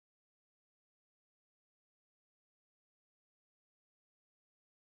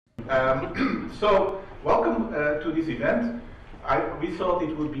So, welcome to this event. We thought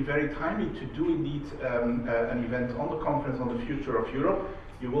it would be very timely to do indeed an event on the conference on the future of Europe.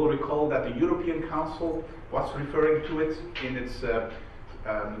 You will recall that the European Council was referring to it in its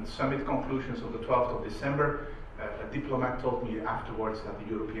summit conclusions of the 12th of December. A diplomat told me afterwards that the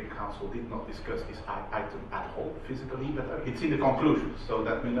European Council did not discuss this item at all physically, but it's in the conclusions, so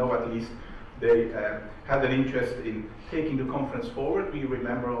that we know at least they had an interest in taking the conference forward. We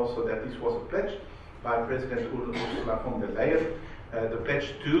remember also that this was a pledge by President Ursula von der Leyen, the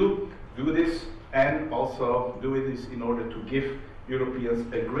pledge to do this and also do this in order to give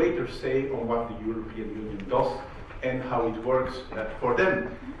Europeans a greater say on what the European Union does and how it works for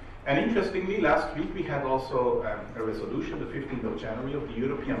them. And interestingly, last week we had also a resolution, the 15th of January, of the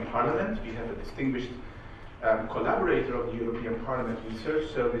European Parliament. We have a distinguished collaborator of the European Parliament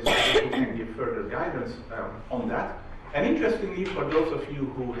Research Service who can give further guidance on that. And interestingly, for those of you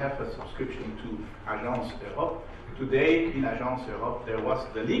who have a subscription to Agence Europe, today in Agence Europe there was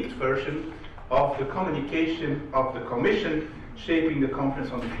the leaked version of the communication of the Commission shaping the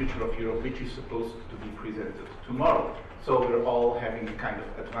conference on the future of Europe, which is supposed to be presented tomorrow. So we're all having a kind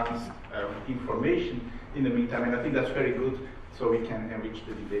of advanced information in the meantime, and I think that's very good, so we can enrich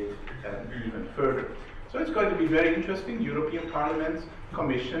the debate even further. So it's going to be very interesting. European Parliament,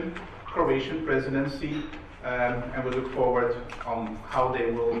 Commission, Croatian presidency, and we look forward on how they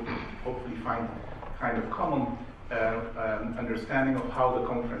will hopefully find kind of common understanding of how the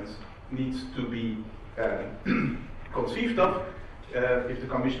conference needs to be conceived of. If the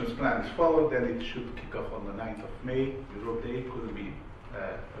Commission's plan is followed, then it should kick off on the 9th of May. Europe Day couldn't be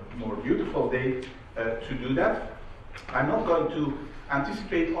a more beautiful day to do that. I'm not going to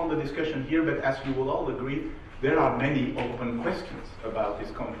anticipate on the discussion here, but as you will all agree, there are many open questions about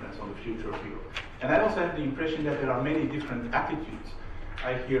this conference on the future of Europe. And I also have the impression that there are many different attitudes.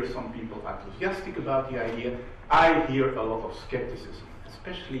 I hear some people enthusiastic about the idea. I hear a lot of skepticism,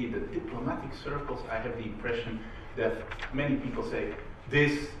 especially in the diplomatic circles. I have the impression that many people say,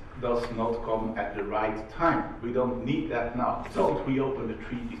 this does not come at the right time. We don't need that now. Don't reopen the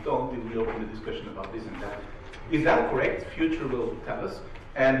treaties, don't reopen the discussion about this and that. Is that correct? Future will tell us.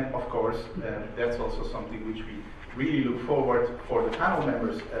 And of course, that's also something which we really look forward for the panel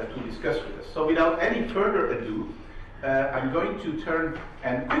members to discuss with us. So without any further ado, I'm going to turn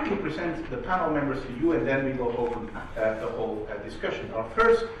and quickly present the panel members to you, and then we will open the whole discussion. Our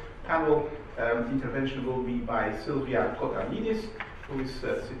first panel intervention will be by Silvia Kotanidis, who is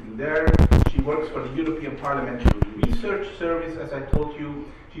sitting there. She works for the European Parliamentary Research Service, as I told you.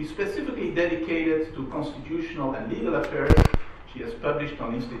 She's specifically dedicated to constitutional and legal affairs. She has published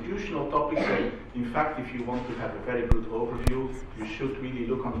on institutional topics, and in fact, if you want to have a very good overview, you should really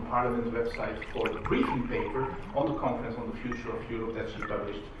look on the Parliament website for the briefing paper on the conference on the future of Europe that she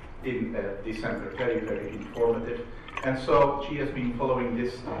published in December. Very, very informative. And so she has been following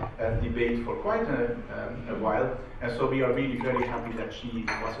this debate for quite a while, and so we are really very happy that she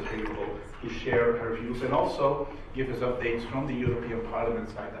was available to share her views and also give us updates from the European Parliament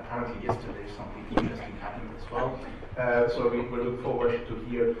side. Apparently yesterday something interesting happened as well. So we will look forward to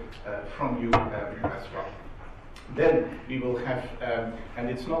hear from you as well. Then we will have, and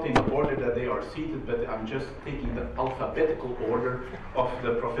it's not in the order that they are seated, but I'm just taking the alphabetical order of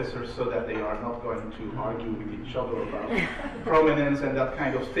the professors so that they are not going to argue with each other about prominence and that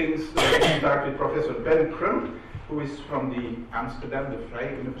kind of things. We start with Professor Ben Crump, who is from the Amsterdam, the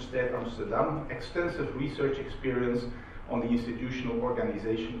Vrije Universiteit Amsterdam, extensive research experience on the institutional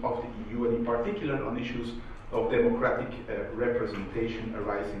organization of the EU, and in particular on issues of democratic representation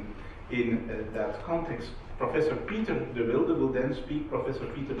arising in that context. Professor Peter de Wilde will then speak. Professor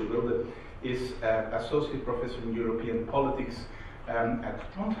Peter de Wilde is Associate Professor in European Politics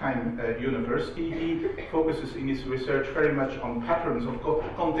at Trondheim University. He focuses in his research very much on patterns of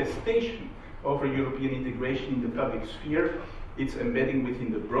contestation over European integration in the public sphere, its embedding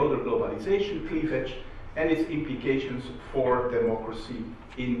within the broader globalization cleavage, and its implications for democracy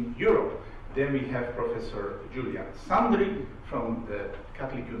in Europe. Then we have Professor Julia Sandri from the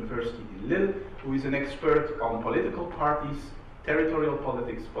Catholic University in Lille, who is an expert on political parties, territorial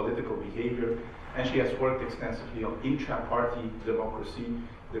politics, political behavior, and she has worked extensively on intra-party democracy,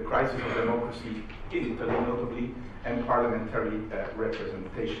 the crisis of democracy in Italy notably, and parliamentary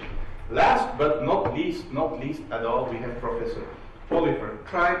representation. Last but not least at all, we have Professor Oliver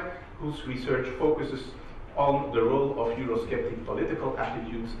Tribe, whose research focuses on the role of Eurosceptic political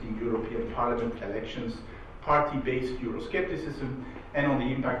attitudes in European Parliament elections, party-based Euroscepticism, and on the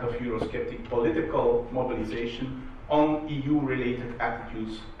impact of Eurosceptic political mobilization on EU-related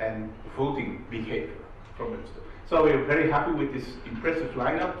attitudes and voting behavior. Münster. So we're very happy with this impressive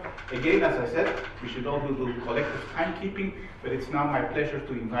lineup. Again, as I said, we should all do collective timekeeping, but it's now my pleasure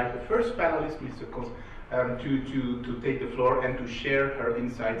to invite the first panelist, Mr. Kos, to take the floor and to share her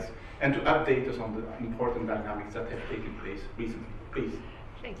insights and to update us on the important dynamics that have taken place recently. Please.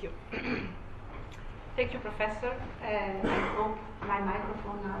 Thank you. Thank you, Professor. I hope my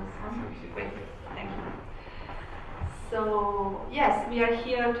microphone now is on. Great. Thank you. So, yes, we are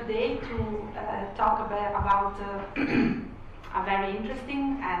here today to talk about a very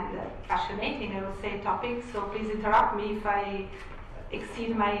interesting and fascinating, I would say, topic. So please interrupt me if I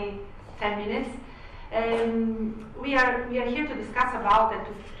exceed my 10 minutes. We are here to discuss about and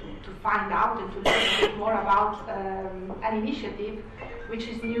to find out and to learn a bit more about an initiative which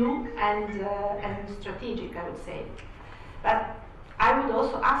is new and strategic, I would say. But I would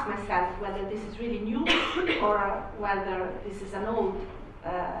also ask myself whether this is really new or whether this is an old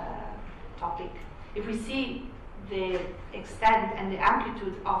topic. If we see the extent and the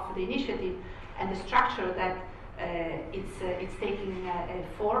amplitude of the initiative and the structure that it's taking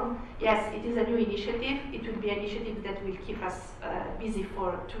form, yes, it is a new initiative. It will be an initiative that will keep us busy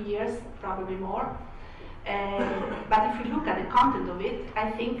for 2 years, probably more. But if we look at the content of it,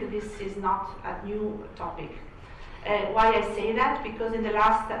 I think this is not a new topic. Why I say that? Because in the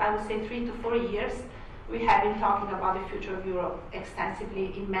last, I would say, 3 to 4 years, we have been talking about the future of Europe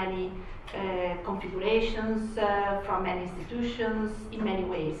extensively in many configurations, from many institutions, in many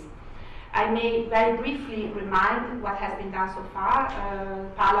ways. I may very briefly remind what has been done so far.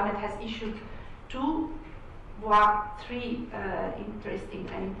 Parliament has issued 3 interesting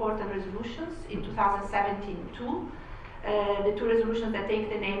and important resolutions in 2017 too. The 2 resolutions that take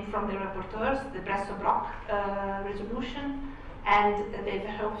the name from the rapporteurs, the Bresso-Brock resolution and the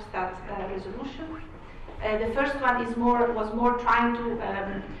Verhofstadt resolution. The first one was more trying to,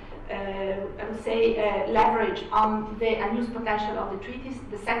 I would say, leverage on the unused potential of the treaties.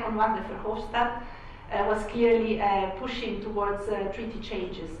 The second one, the Verhofstadt, was clearly pushing towards treaty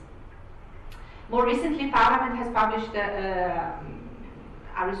changes. More recently, Parliament has published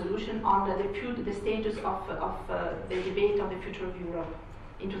a resolution on the status of the debate on the future of Europe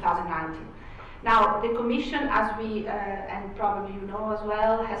in 2019. Now, the Commission, as we, and probably you know as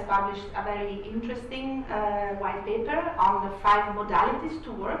well, has published a very interesting white paper on the 5 modalities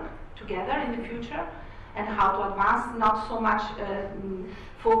to work together in the future and how to advance, not so much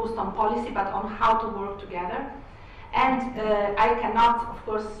focused on policy, but on how to work together. And I cannot, of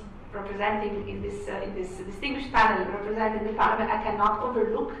course, representing in this distinguished panel, representing the Parliament, I cannot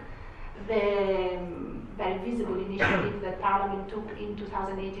overlook the very visible initiative that Parliament took in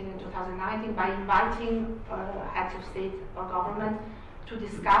 2018 and 2019 by inviting heads of state or government to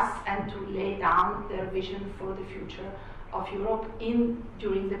discuss and to lay down their vision for the future of Europe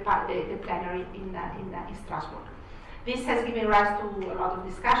during the plenary in Strasbourg. This has given rise to a lot of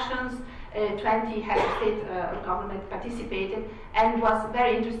discussions. 20 heads of state or government participated, and it was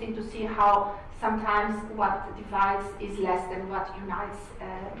very interesting to see how sometimes what divides is less than what unites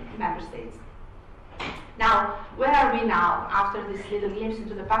member states. Now, where are we now? After this little glimpse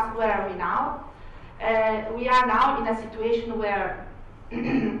into the past, where are we now? We are now in a situation where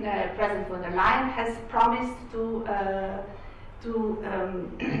President von der Leyen has promised to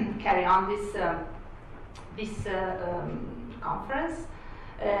carry on this conference.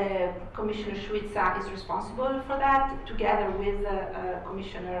 Commissioner Suiza is responsible for that, together with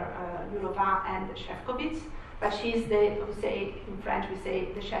Commissioner Jourova and Šefčovič. But she is the, we say, in French we say,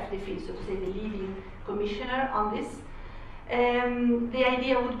 the chef de file, so to say, the leading commissioner on this. The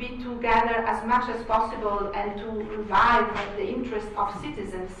idea would be to gather as much as possible and to revive the interest of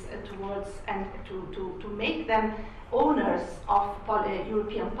citizens towards and to make them owners of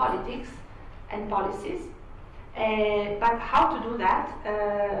European politics and policies. But how to do that?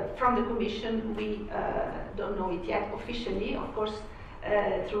 From the Commission, we don't know it yet officially. Of course,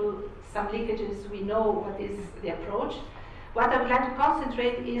 through some leakages, we know what is the approach. What I would like to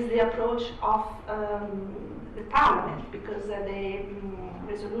concentrate is the approach of the Parliament, because the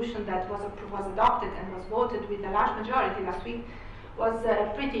resolution that was adopted and was voted with a large majority last week was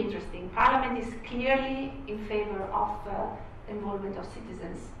pretty interesting. Parliament is clearly in favor of involvement of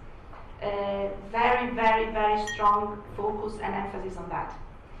citizens. Very, very, very strong focus and emphasis on that.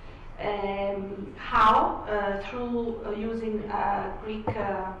 How? Through using a Greek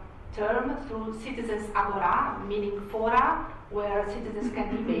term, through citizens agora, meaning fora, where citizens can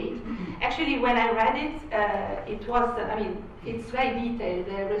debate. Actually, when I read it, it was, it's very detailed.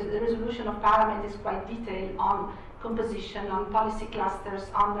 The resolution of Parliament is quite detailed on composition, on policy clusters,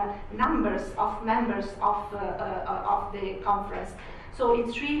 on the numbers of members of the conference. So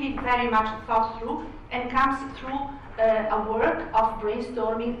it's really very much thought through and comes through a work of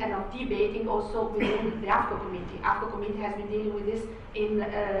brainstorming and of debating also within the AFCO committee. AFCO committee has been dealing with this in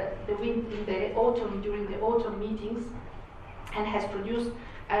the autumn, during the autumn meetings, and has produced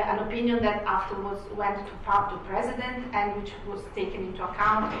an opinion that afterwards went to President and which was taken into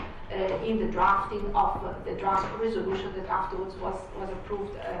account in the drafting of the draft resolution that afterwards was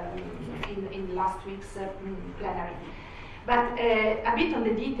approved in last week's plenary. But a bit on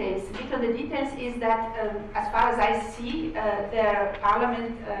the details. A bit on the details is that, as far as I see, their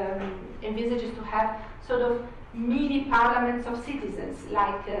parliament envisages to have sort of mini parliaments of citizens,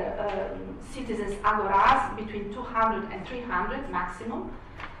 like citizens agoras between 200 and 300 maximum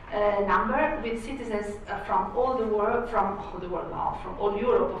number, with citizens from all the world, from all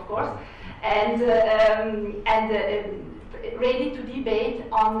Europe, of course, and ready to debate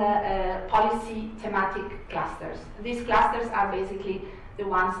on policy thematic clusters. These clusters are basically the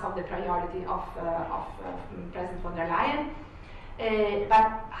ones of the priority of President von der Leyen.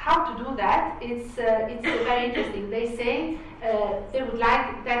 But how to do that? It's very interesting. They say they would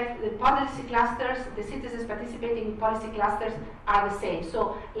like that the policy clusters, the citizens participating in policy clusters, are the same.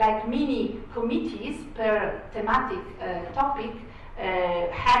 So, like mini committees per thematic topic,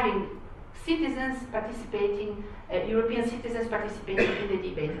 having citizens participating, European citizens participating in the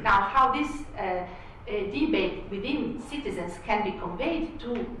debate. Now, how this debate within citizens can be conveyed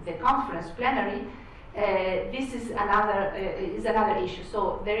to the conference plenary, this is another issue.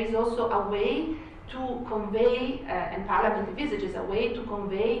 So there is also a way to convey, and Parliament envisages a way to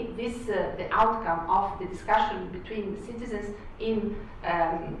convey this, the outcome of the discussion between the citizens in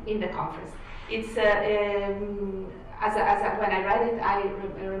the conference. It's when I read it, I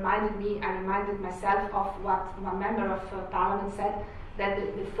reminded myself of what one member of Parliament said, that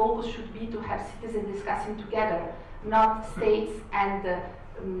the focus should be to have citizens discussing together, not states and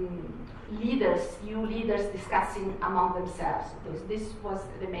EU leaders discussing among themselves. This was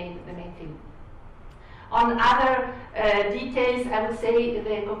the main thing. On other details, I would say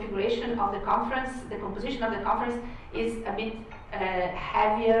the configuration of the conference, the composition of the conference is a bit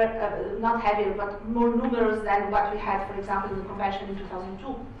heavier, not heavier, but more numerous than what we had, for example, in the convention in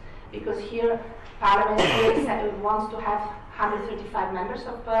 2002. Because here, Parliament wants to have 135 members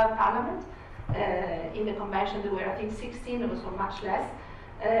of Parliament. In the convention, there were, I think, 16, it was much less.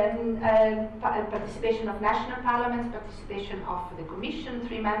 Participation of national parliaments, participation of the Commission,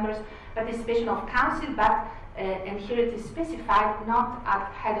 3 members, participation of Council, but, and here it is specified, not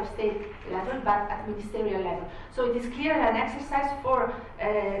at head of state level, but at ministerial level. So it is clearly an exercise for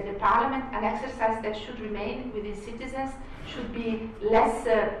the Parliament, an exercise that should remain with its citizens, should be less,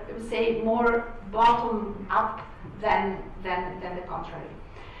 say, more bottom-up than the contrary.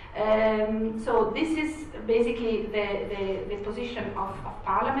 So this is basically the position of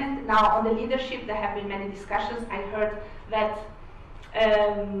Parliament. Now on the leadership, there have been many discussions. I heard that I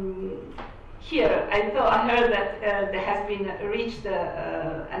heard that there has been reached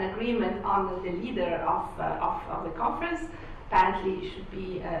an agreement on the leader of the conference. Apparently it should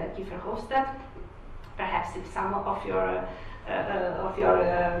be Guy Verhofstadt. Perhaps if some of your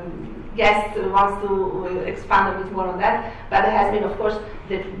guest wants to expand a bit more on that, but there has been, of course,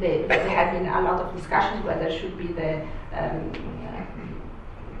 there have been a lot of discussions whether it should be the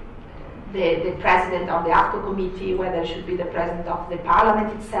president of the AFCO committee, whether it should be the president of the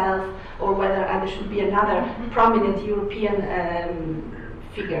Parliament itself, or whether there should be another prominent European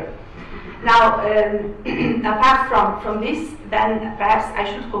figure. Now, apart from this, then perhaps I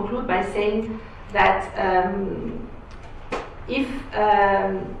should conclude by saying that if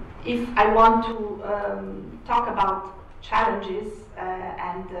I want to talk about challenges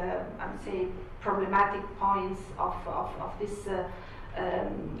and I would say problematic points of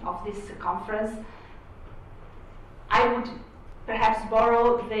this conference, I would perhaps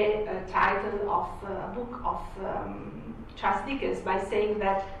borrow the title of a book of Charles Dickens by saying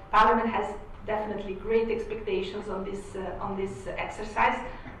that Parliament has definitely great expectations on this exercise.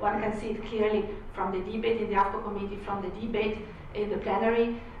 One can see it clearly from the debate in the AFCO committee, from the debate in the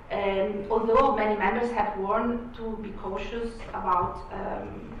plenary. Although many members have warned to be cautious about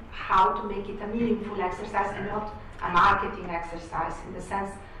how to make it a meaningful exercise and not a marketing exercise, in the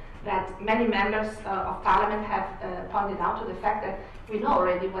sense that many members of Parliament have pointed out to the fact that we know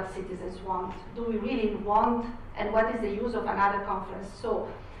already what citizens want. Do we really want, and what is the use of another conference? So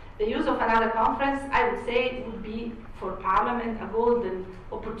the use of another conference, I would say, would be for Parliament a golden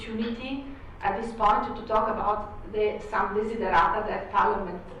opportunity at this point to talk about some desiderata that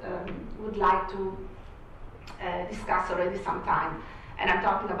Parliament would like to discuss already some time. And I'm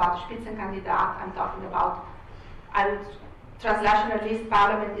talking about Spitzenkandidat, I'm talking about, I would transnational list,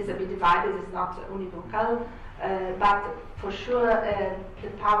 Parliament is a bit divided, it's not univocal, but for sure the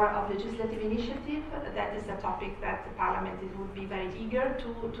power of legislative initiative, that is a topic that the Parliament would be very eager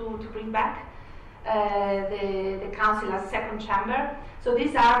to bring back. The Council as second chamber. So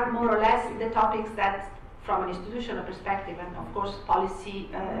these are more or less the topics that, from an institutional perspective, and of course policy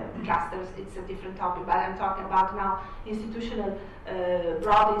clusters, it's a different topic, but I'm talking about now institutional,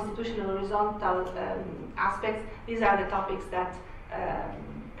 broad institutional horizontal aspects. These are the topics that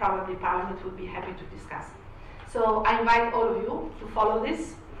probably Parliament would be happy to discuss. So I invite all of you to follow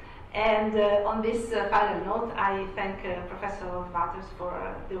this. And on this final note, I thank Professor Waters for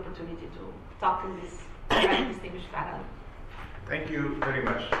the opportunity to talk in this very distinguished panel. Thank you very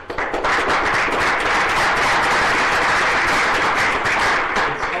much.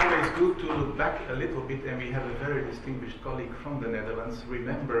 It's always good to look back a little bit, and we have a very distinguished colleague from the Netherlands.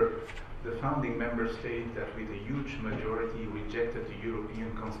 Remember the founding member state that with a huge majority rejected the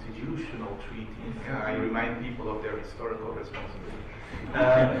European Constitutional Treaty. Yeah, I remind people of their historical responsibility.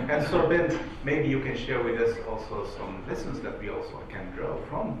 And so Ben, maybe you can share with us also some lessons that we also can draw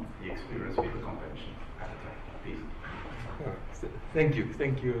from the experience with the convention at the time. Please.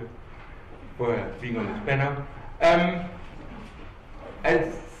 Thank you for being on this panel. I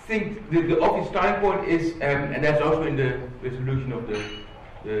think the obvious starting point is, and that's also in the resolution of the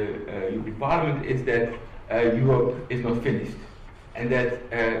European Parliament, is that Europe is not finished, and that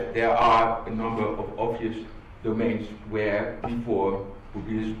there are a number of obvious domains where reform would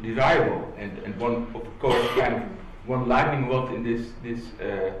be desirable, and one, of course, one lightning rod in this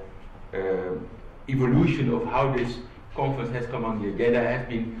evolution of how this conference has come on the agenda has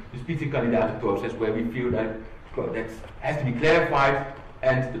been the Spitzenkandidaten process, where we feel that that has to be clarified,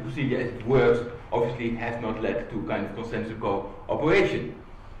 and the procedure as it works obviously has not led to kind of consensual cooperation.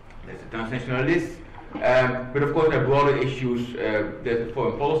 That's the transnational list. But of course there are broader issues. There's the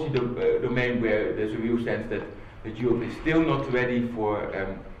foreign policy domain, where there's a real sense that Europe is still not ready for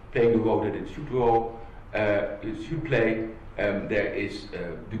playing the role that it should play. There is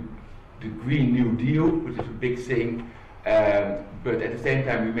the Green New Deal, which is a big thing, but at the same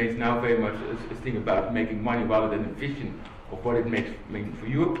time remains now very much a thing about making money rather than a vision of what it makes for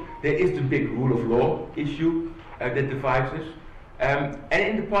Europe. There is the big rule of law issue that divides us. And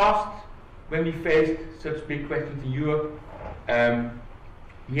in the past, when we faced such big questions in Europe,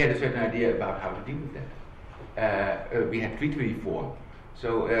 we had a certain idea about how to deal with that. We had treaty reform.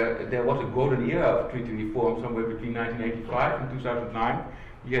 So there was a golden era of treaty reform somewhere between 1985 and 2009.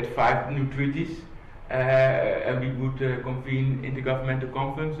 We had 5 new treaties, and we would convene intergovernmental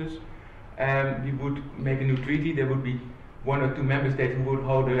conferences. We would make a new treaty. There would be 1 or 2 member states who would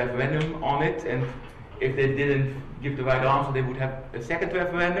hold a referendum on it, and if they didn't give the right answer, they would have a second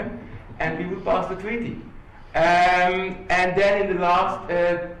referendum, and we would pass the treaty. And then in the last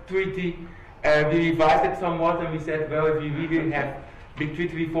treaty, we revised it somewhat, and we said, well, if you really have big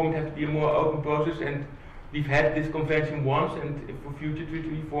treaty reform, it has to be a more open process, and we've had this convention once, and for future treaty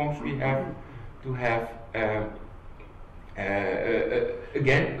reforms, we have to have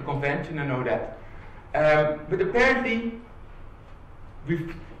again a convention. I know that, but apparently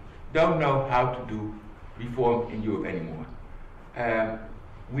we don't know how to do reform in Europe anymore.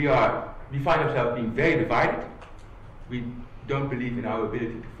 We find ourselves being very divided. We don't believe in our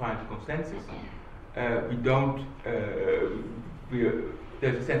ability to find a consensus.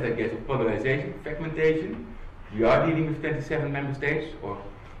 There's a sense, I guess, of polarization, fragmentation. We are dealing with 27 member states, or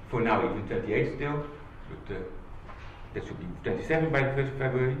for now even 28 still, but that should be 27 by the 1st of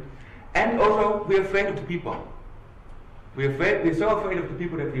February. And also, we're afraid of the people. We're so afraid of the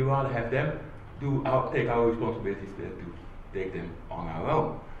people that we rather have them take our responsibilities than to take them on our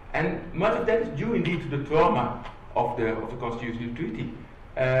own. And much of that is due indeed to the trauma of the Constitutional Treaty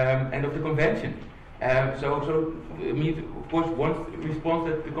and of the Convention. So I mean, of course, one response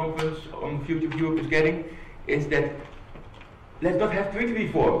that the Conference on the Future of Europe is getting is that let's not have treaty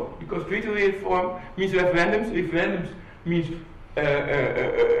reform, because treaty reform means referendums. Referendums means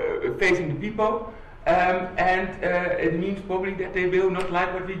facing the people, and it means probably that they will not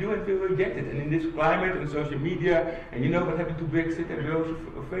like what we do and will reject it. And in this climate and social media, and you know what happened to Brexit, and we're also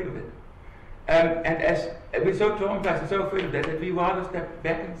afraid of it. And as we're so traumatized and so afraid of that, we rather step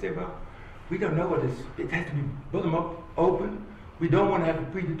back and say, well, we don't know what it has to be bottom up, open. We don't want to have a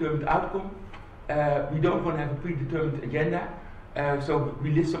predetermined outcome. We don't want to have a predetermined agenda. So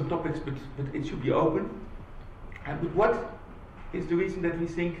we list some topics, but it should be open. But what is the reason that we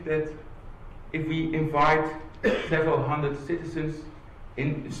think that if we invite several hundred citizens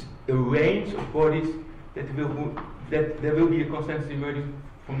in a range of bodies, that there will be a consensus emerging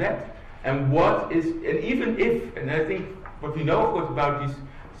from that? And what is, and even if, and I think what we know, of course, about these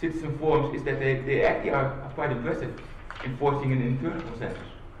citizen forums is that they actually are quite impressive in forcing an internal consensus.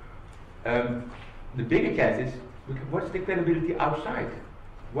 The bigger challenge is, what's the credibility outside?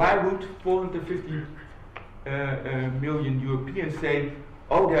 Why would 450 million Europeans say,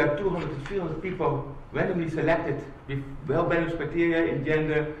 oh, there are 200 to 300 people randomly selected with well-balanced criteria in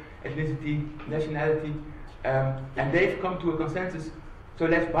gender, ethnicity, nationality, and they've come to a consensus, so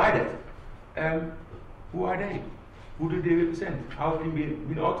let's buy that. Who are they? Who do they represent? How have they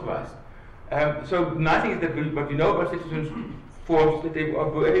been authorized? So the nice thing is that what we know about citizens forms that they are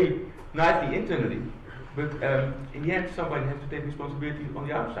very nicely internally, but in the end somebody has to take responsibility on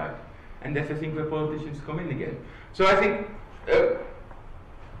the outside. And that's, I think, where politicians come in again. So I think,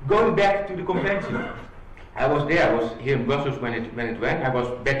 going back to the convention, I was there. I was here in Brussels when it went. I was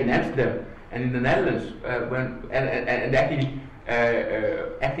back in Amsterdam and in the Netherlands and actually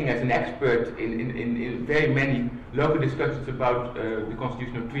acting as an expert in very many local discussions about the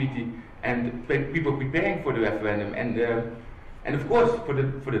constitutional treaty and people preparing for the referendum. And of course,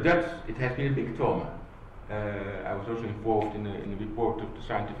 for the Dutch, it has been a big trauma. I was also involved in a report of the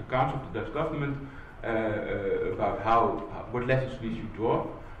Scientific Council of the Dutch government about what lessons we should draw.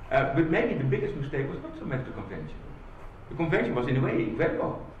 But maybe the biggest mistake was not so much the convention. The convention was in a way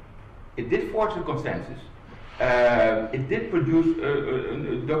incredible. It did forge a consensus. It did produce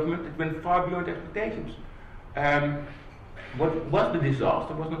a document that went far beyond expectations. What was the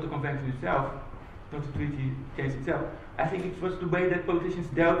disaster was not the convention itself, not the treaty change itself. I think it was the way that politicians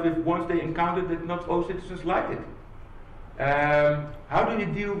dealt with once they encountered that not all citizens liked it. How do you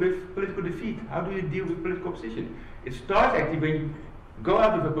deal with political defeat? How do you deal with political opposition? It starts actually when you go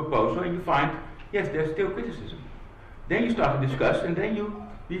out with a proposal and you find, yes, there's still criticism. Then you start to discuss and then you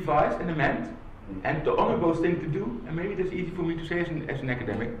revise and amend. And the honorable thing to do, and maybe that's easy for me to say as an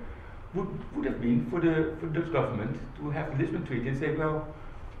academic, would have been for the Dutch government to have the Lisbon Treaty and say, well,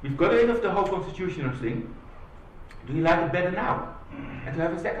 we've got rid of the whole constitutional thing. Do you like it better now? And to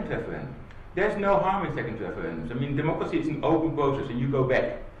have a second referendum. There's no harm in second referendums. I mean, democracy is an open process and you go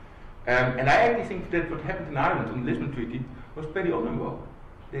back. And I actually think that what happened in Ireland on the Lisbon Treaty was pretty honorable.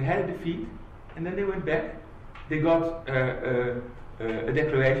 They had a defeat and then they went back. They got a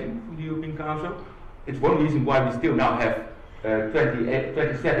declaration from the European Council. It's one reason why we still now have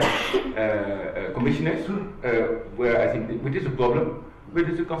 27 commissioners, where I think which is a problem, but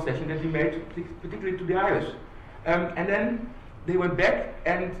it's a concession that we made, particularly to the Irish. And then they went back,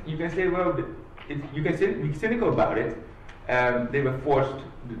 and you can say, well, you can be cynical about it. They were forced,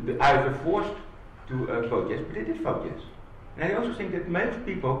 the Irish were forced to vote yes, but they did vote yes. And I also think that most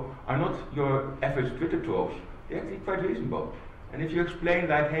people are not your average Twitter trolls. They're actually quite reasonable. And if you explain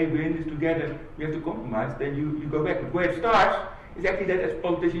like, hey, we're in this together, we have to compromise, then you go back. But where it starts is actually that as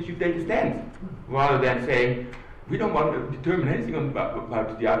politicians you take a stand, rather than saying, we don't want to determine anything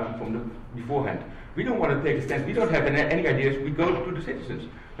about the outcome from beforehand. We don't want to take a stand. We don't have any ideas. We go to the citizens.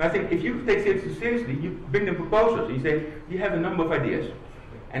 And I think if you take citizens seriously, you bring them proposals. And you say, you have a number of ideas.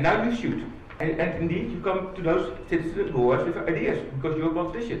 And now you shoot. And indeed, you come to those citizens who with ideas, because you're a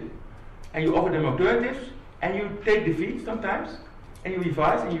politician. And you offer them alternatives, and you take defeat sometimes, and you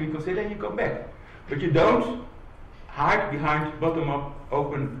revise, and you reconsider, and you come back. But you don't hide behind bottom-up,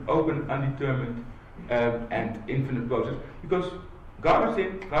 open, undetermined, and infinite process, because garbage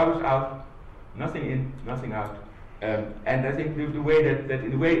in, garbage out, nothing in, nothing out. And I think the way that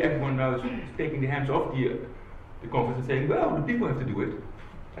in a way everyone now is taking the hands off the conference and saying, well, the people have to do it.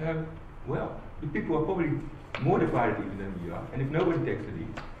 Well, the people are probably more divided even than we are. And if nobody takes the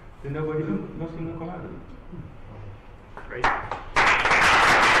lead, then nothing will come out of it. Great.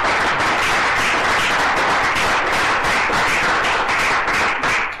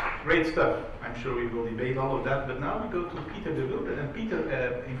 Great stuff. I'm sure we will debate all of that. But now we go to Peter de Wilde. And Peter,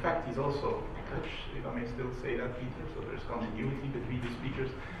 in fact, is also Dutch, if I may still say that, Peter. So there's continuity between the speakers.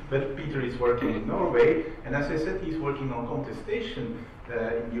 But Peter is working in Norway. And as I said, he's working on contestation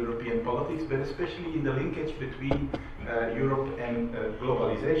in European politics, but especially in the linkage between Europe and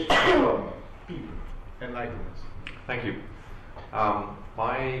globalization. So, Peter, enlighten us. Thank you.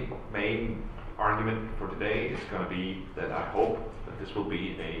 My main argument for today is going to be that I hope that this will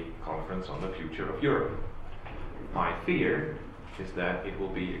be a conference on the future of Europe. My fear is that it will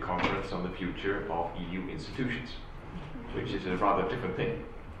be a conference on the future of EU institutions, which is a rather different thing.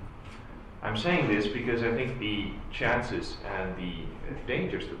 I'm saying this because I think the chances and the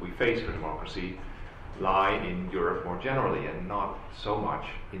dangers that we face for democracy lie in Europe more generally and not so much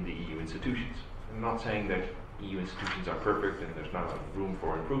in the EU institutions. I'm not saying that EU institutions are perfect and there's not room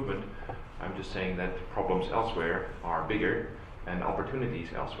for improvement. I'm just saying that problems elsewhere are bigger and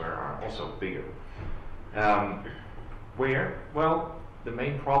opportunities elsewhere are also bigger. Where? Well, the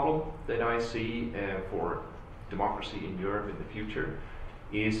main problem that I see for democracy in Europe in the future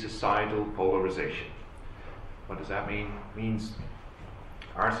is societal polarization. What does that mean? It means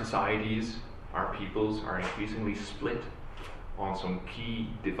our societies, our peoples are increasingly split on some key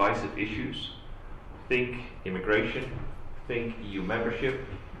divisive issues. Think immigration, think EU membership,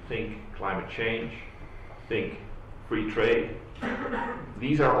 think climate change, think free trade.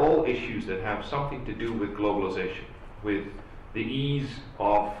 These are all issues that have something to do with globalization, with the ease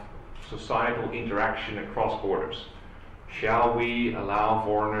of societal interaction across borders. Shall we allow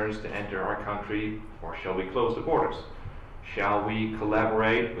foreigners to enter our country, or shall we close the borders? Shall we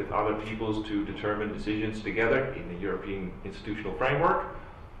collaborate with other peoples to determine decisions together in the European institutional framework?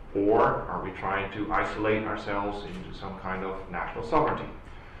 Or are we trying to isolate ourselves into some kind of national sovereignty?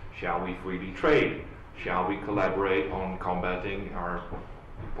 Shall we freely trade? Shall we collaborate on combating our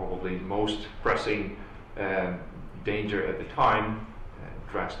probably most pressing danger at the time,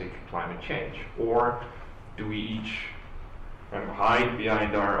 drastic climate change? Or do we each hide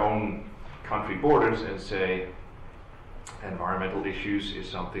behind our own country borders and say environmental issues is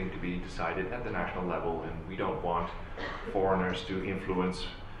something to be decided at the national level, and we don't want foreigners to influence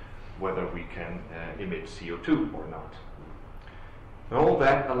whether we can emit CO2 or not? And all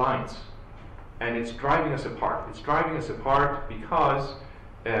that aligns, and it's driving us apart. It's driving us apart because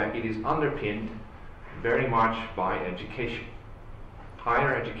it is underpinned very much by education.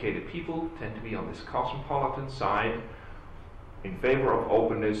 Higher educated people tend to be on this cosmopolitan side, in favor of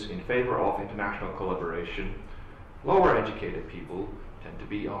openness, in favor of international collaboration. Lower educated people tend to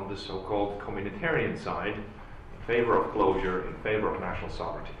be on the so-called communitarian side, in favor of closure, in favor of national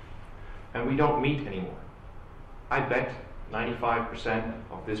sovereignty. And we don't meet anymore. I bet 95%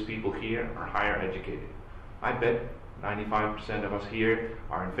 of these people here are higher educated. I bet 95% of us here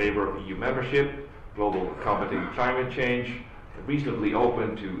are in favor of EU membership, global combating climate change, reasonably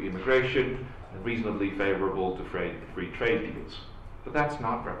open to immigration, and reasonably favorable to free trade deals. But that's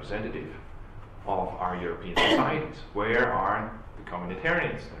not representative of our European societies. Where are the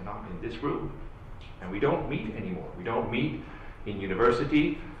communitarians? They're not in this room. And we don't meet anymore. We don't meet in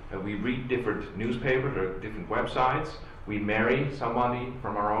university. We read different newspapers or different websites. We marry somebody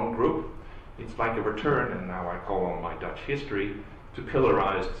from our own group. It's like a return, and now I call on my Dutch history, to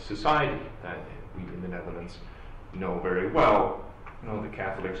pillarized society that we in the Netherlands know very well. You know, the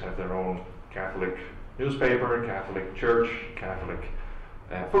Catholics have their own Catholic newspaper, Catholic church, Catholic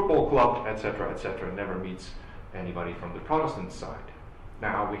football club, etc., etc. Never meets anybody from the Protestant side.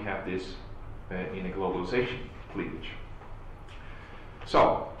 Now we have this in a globalization cleavage.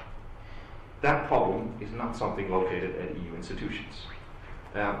 So that problem is not something located at EU institutions,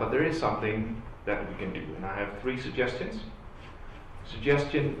 but there is something that we can do, and I have 3 suggestions.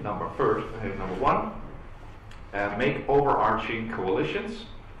 Suggestion number one: make overarching coalitions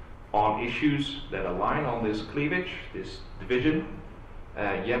on issues that align on this cleavage, this division,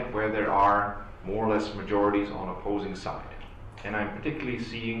 yet where there are more or less majorities on opposing side. And I'm particularly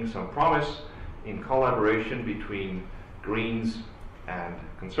seeing some promise in collaboration between Greens and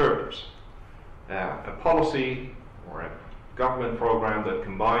Conservatives. A policy or a government program that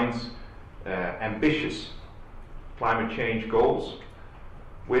combines ambitious climate change goals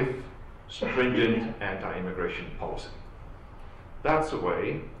with stringent anti-immigration policy. That's a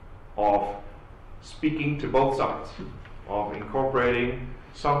way of speaking to both sides, of incorporating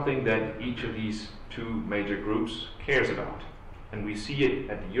something that each of these 2 major groups cares about. And we see it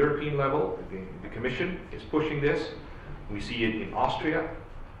at the European level. The Commission is pushing this. We see it in Austria.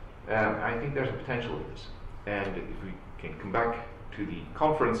 I think there's a potential in this. And if we can come back to the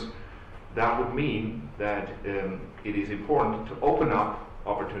conference, that would mean that it is important to open up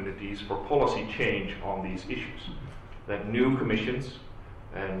opportunities for policy change on these issues. That new commissions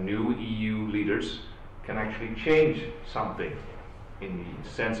and new EU leaders can actually change something in the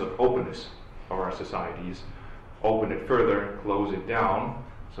sense of openness of our societies, open it further, close it down,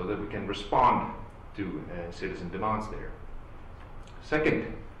 so that we can respond to citizen demands there.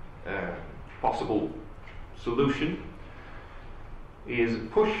 Second possible solution is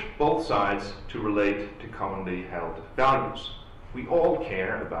push both sides to relate to commonly held values. We all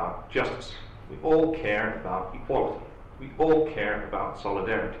care about justice. We all care about equality. We all care about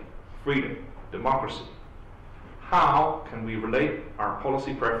solidarity, freedom, democracy. How can we relate our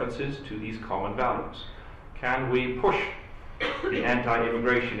policy preferences to these common values? Can we push the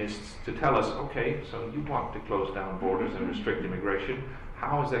anti-immigrationists to tell us, okay, so you want to close down borders and restrict immigration.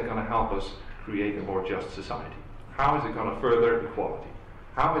 How is that going to help us create a more just society? How is it going to further equality?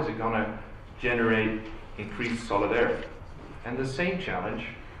 How is it going to generate increased solidarity? And the same challenge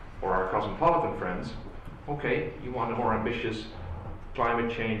for our cosmopolitan friends, okay, you want a more ambitious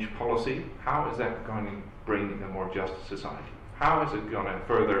climate change policy. How is that going to bring a more just society? How is it going to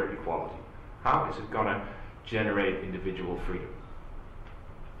further equality? How is it going to generate individual freedom?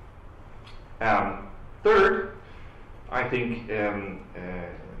 Third, I think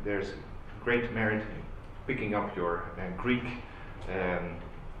there's great merit in picking up your Greek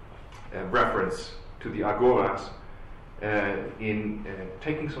reference to the agoras in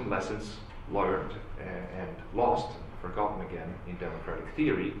taking some lessons learned and lost, forgotten again in democratic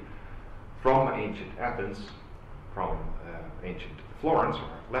theory from ancient Athens, from ancient Florence, or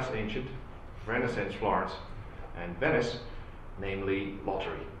less ancient, Renaissance Florence and Venice, namely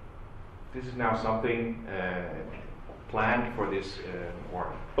lottery. This is now something planned for this,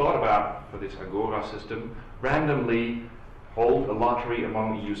 or thought about for this agora system, randomly hold a lottery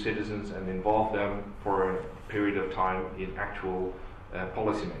among EU citizens and involve them for a period of time in actual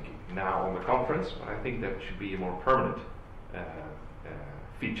policy making. Now on the conference, but I think that should be a more permanent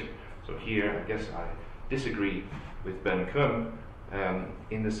feature. So here, I guess I disagree with Ben Krum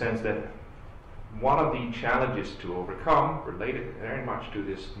in the sense that one of the challenges to overcome, related very much to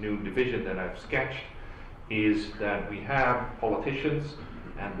this new division that I've sketched, is that we have politicians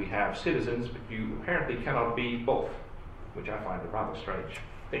and we have citizens, but you apparently cannot be both, which I find a rather strange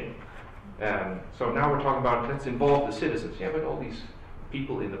thing. So now we're talking about, let's involve the citizens. Yeah, but all these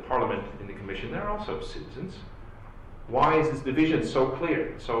people in the parliament, in the commission, they're also citizens. Why is this division so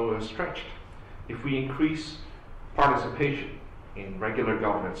clear, so stretched? If we increase participation in regular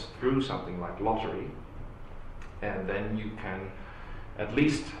governance through something like lottery, and then you can, at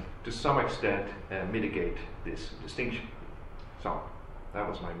least to some extent, mitigate this distinction. So, that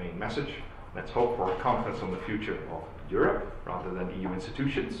was my main message. Let's hope for a conference on the future of Europe rather than EU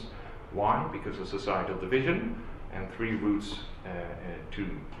institutions. Why? Because of societal division, and three routes to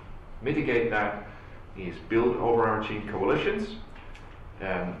mitigate that is build overarching coalitions,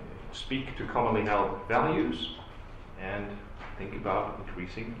 speak to commonly held values, and think about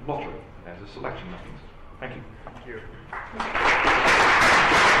increasing lottery as a selection mechanism. Thank you. Thank you.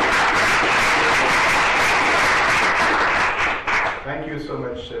 Thank you so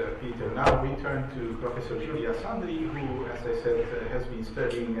much, Peter. Now we turn to Professor Giulia Sandri, who, as I said, has been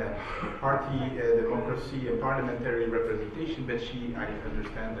studying party democracy and parliamentary representation, but I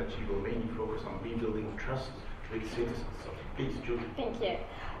understand that she will mainly focus on rebuilding trust with citizens. So please, Julia. Thank you.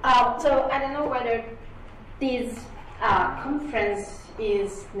 So I don't know whether this conference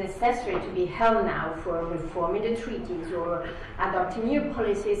is necessary to be held now for reforming the treaties or adopting new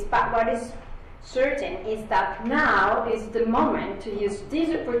policies, but what is certain is that now is the moment to use this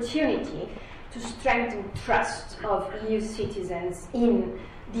opportunity to strengthen trust of EU citizens in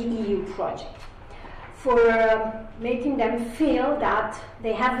the EU project, for making them feel that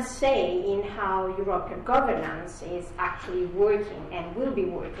they have a say in how European governance is actually working and will be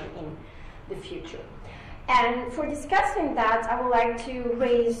working in the future. And for discussing that, I would like to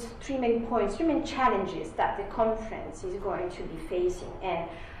raise three main points, three main challenges that the conference is going to be facing, and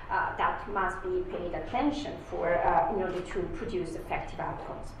that must be paid attention for in order to produce effective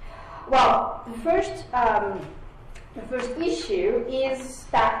outcomes. Well, the first issue is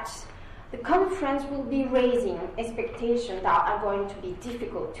that the conference will be raising expectations that are going to be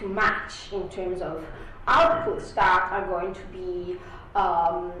difficult to match in terms of outputs that are going to be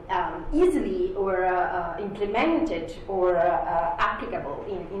easily or implemented or applicable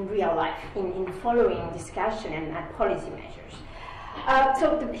in real life in the following discussion and policy measures.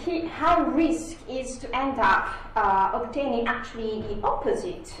 So the high risk is to end up obtaining actually the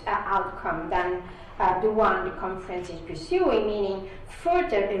opposite outcome than the one the conference is pursuing, meaning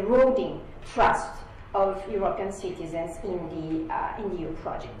further eroding trust of European citizens in the EU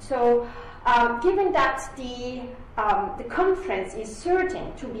project. So, given that the conference is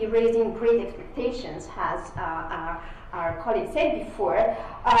certain to be raising great expectations, as our colleague said before,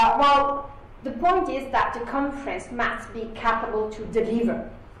 well, the point is that the conference must be capable to deliver.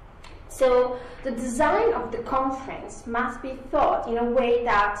 So the design of the conference must be thought in a way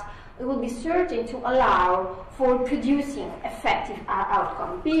that it will be certain to allow for producing effective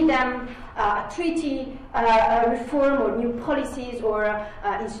outcomes, be them a treaty reform or new policies or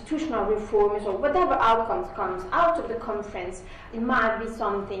institutional reforms or whatever outcomes comes out of the conference. It might be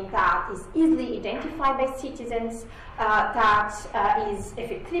something that is easily identified by citizens, that is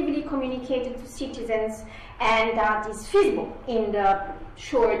effectively communicated to citizens, and that is feasible in the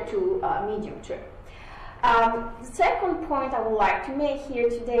short to medium term. The second point I would like to make here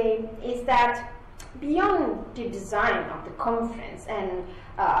today is that beyond the design of the conference, and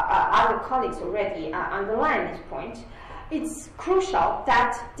other colleagues already underlined this point, it's crucial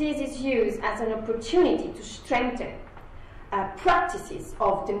that this is used as an opportunity to strengthen practices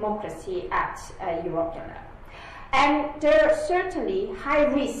of democracy at European level. And there are certainly high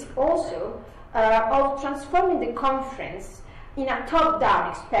risk also of transforming the conference in a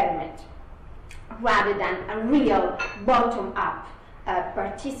top-down experiment rather than a real bottom-up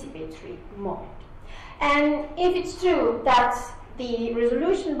participatory moment. And if it's true that the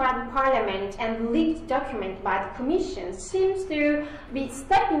resolution by the Parliament and the leaked document by the Commission seems to be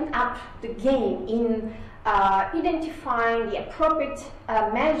stepping up the game in identifying the appropriate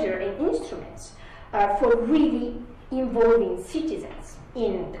measure and instruments for really involving citizens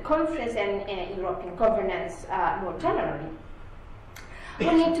in the conference and European governance more generally,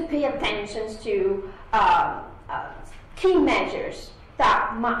 we need to pay attention to key measures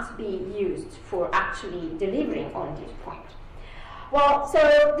that must be used for actually delivering on this point. Well,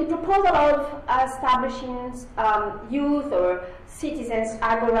 so the proposal of establishing youth or citizens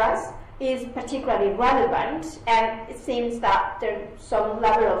agoras is particularly relevant, and it seems that there's some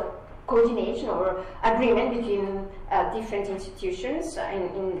level of coordination or agreement between different institutions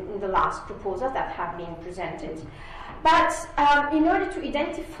in the last proposals that have been presented. But in order to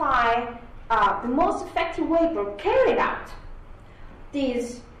identify the most effective way for carrying out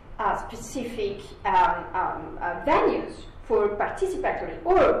these specific venues for participatory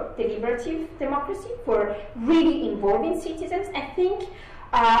or deliberative democracy, for really involving citizens, I think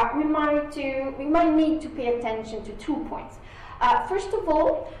we might need to pay attention to 2 points. First of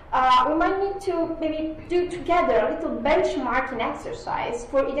all, we might need to maybe do together a little benchmarking exercise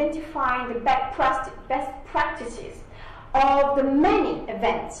for identifying the best practices of the many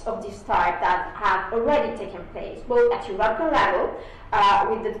events of this type that have already taken place, both at European level,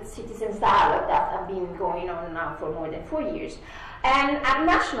 with the citizens' dialogue that have been going on now for more than 4 years, and at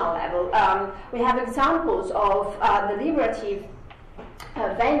national level, we have examples of deliberative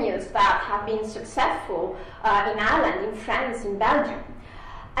venues that have been successful in Ireland, in France, in Belgium.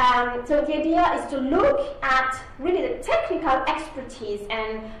 So the idea is to look at really the technical expertise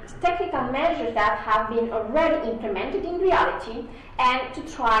and technical measures that have been already implemented in reality, and to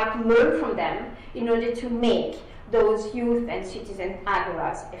try to learn from them in order to make those youth and citizen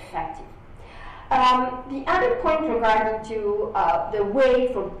agoras effective. The other point regarding to the way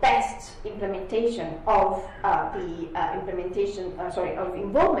for best implementation of of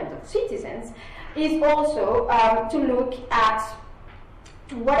involvement of citizens is also to look at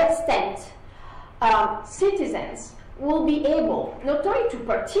to what extent citizens will be able not only to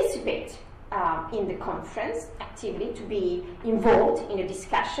participate in the conference actively, to be involved in a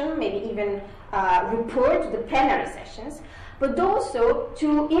discussion, maybe even report to the plenary sessions, but also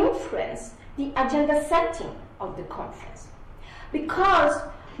to influence the agenda setting of the conference. Because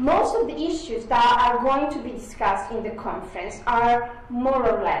most of the issues that are going to be discussed in the conference are more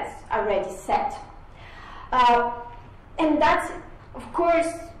or less already set. And that, of course,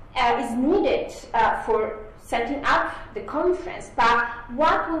 is needed for setting up the conference, but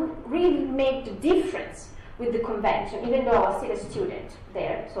what will really make the difference with the convention, even though I was still a student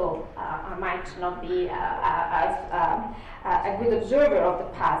there, so I might not be a good observer of the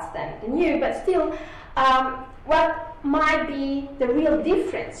past than the new, but still, what might be the real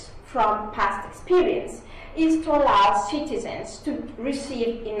difference from past experience is to allow citizens to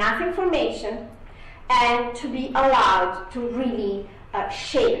receive enough information and to be allowed to really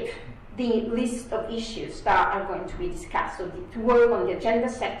shape the list of issues that are going to be discussed, so to work on the agenda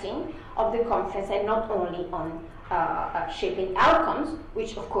setting of the conference and not only on shaping outcomes,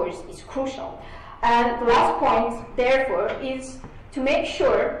 which of course is crucial. And the last point, therefore, is to make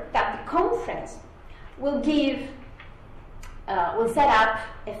sure that the conference will set up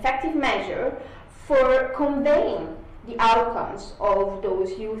effective measure for conveying the outcomes of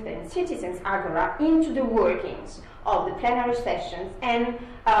those youth and citizens agora into the workings of the plenary sessions and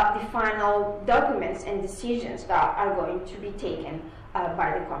the final documents and decisions that are going to be taken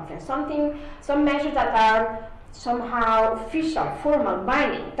by the conference. Some measures that are somehow official, formal,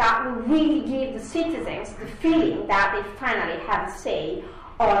 binding, that will really give the citizens the feeling that they finally have a say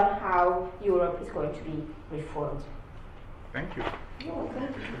on how Europe is going to be reformed. Thank you. You're welcome.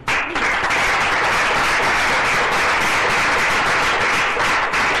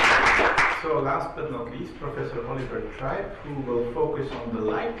 So last but not least, Professor Oliver Tribe, who will focus on the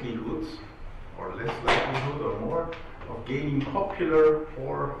likelihoods, or less likelihood or more, of gaining popular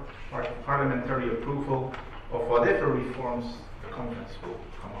or parliamentary approval of whatever reforms the conference will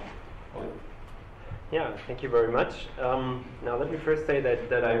come up. Oliver. Yeah, thank you very much. Now let me first say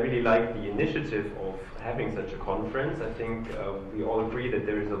that I really like the initiative of having such a conference. I think we all agree that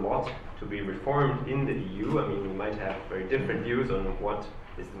there is a lot to be reformed in the EU. I mean, we might have very different views on what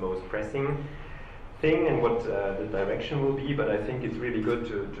is the most pressing thing and what the direction will be, but I think it's really good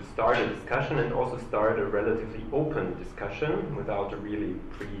to start a discussion and also start a relatively open discussion without a really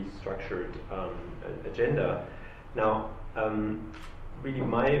pre-structured agenda. Now, really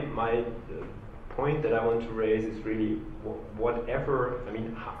my point that I want to raise is really whatever, I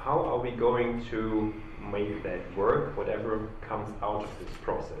mean, how are we going to make that work, whatever comes out of this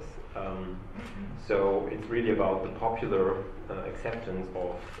process. So it's really about the popular acceptance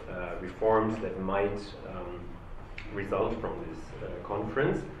of reforms that might result from this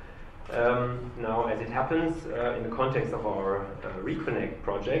conference. Now, as it happens, in the context of our RECONNECT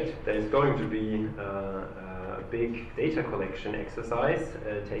project, there is going to be a big data collection exercise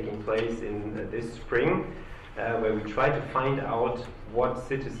taking place in this spring, where we try to find out what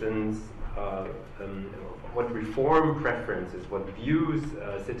citizens, what reform preferences, what views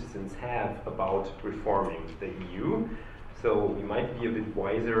citizens have about reforming the EU. So we might be a bit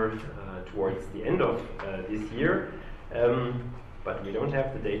wiser towards the end of this year, but we don't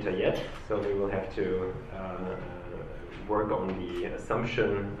have the data yet, so we will have to work on the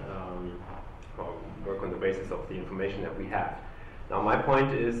assumption, or work on the basis of the information that we have. Now, my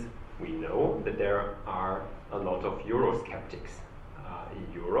point is, we know that there are a lot of Eurosceptics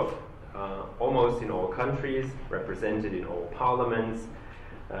in Europe, almost in all countries, represented in all parliaments,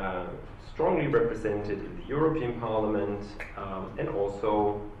 strongly represented in the European Parliament, and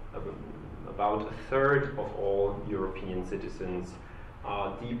also about a third of all European citizens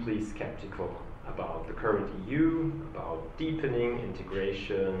are deeply skeptical about the current EU, about deepening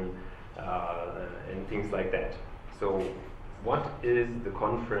integration, and things like that. So what is the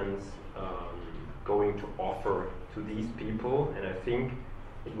conference going to offer to these people? And I think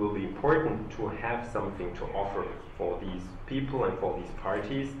it will be important to have something to offer for these people and for these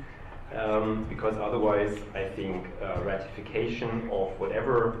parties, because otherwise I think ratification of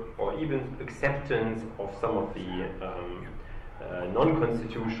whatever, or even acceptance of some of the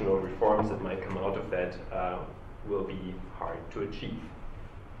non-constitutional reforms that might come out of that will be hard to achieve.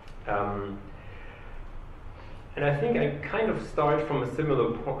 And I think I kind of start from a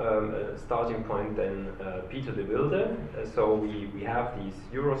similar starting point than Peter de Wilde. So we have these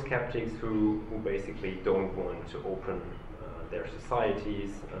Eurosceptics who basically don't want to open their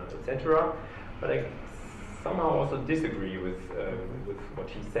societies, etc. But I somehow also disagree with what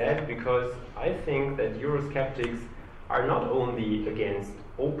he said, because I think that Eurosceptics are not only against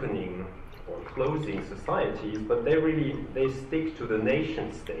opening or closing societies, but they stick to the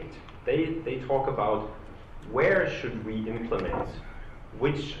nation state. They talk about where should we implement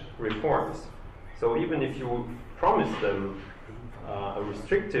which reforms. So even if you promise them a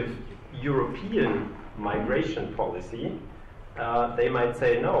restrictive European migration policy, they might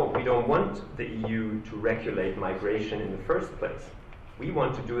say, no, we don't want the EU to regulate migration in the first place. We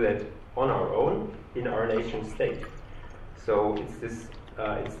want to do that on our own, in our nation state. So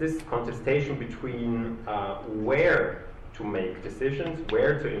it's this contestation between where to make decisions,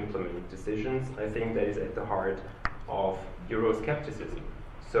 where to implement decisions, I think that is at the heart of Euroscepticism.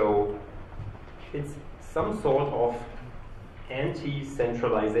 So it's some sort of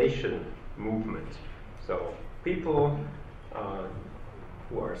anti-centralization movement. So people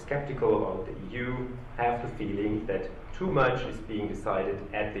who are skeptical about the EU have the feeling that too much is being decided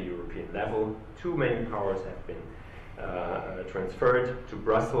at the European level, too many powers have been transferred to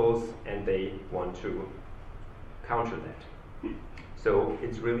Brussels, and they want to counter that. So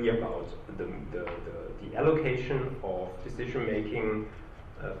it's really about the allocation of decision-making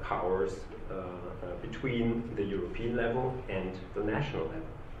powers between the European level and the national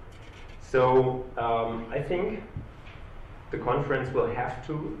level. So I think the conference will have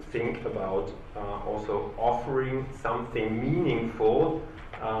to think about also offering something meaningful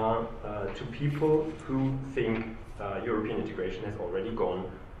to people who think European integration has already gone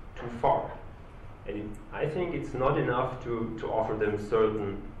too far. And I think it's not enough to offer them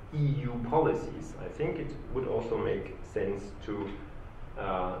certain EU policies. I think it would also make sense to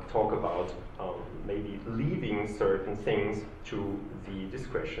talk about maybe leaving certain things to the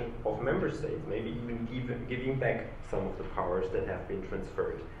discretion of member states, maybe even giving back some of the powers that have been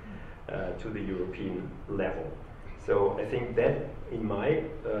transferred to the European level. So I think that, in my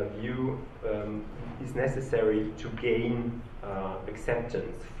view, is necessary to gain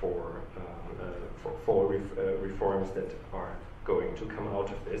acceptance for reforms that are going to come out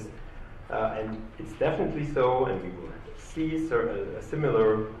of this. And it's definitely so, and we will see a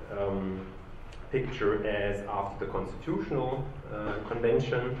similar picture as after the Constitutional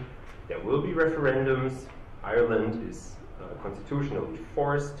Convention, there will be referendums. Ireland is constitutionally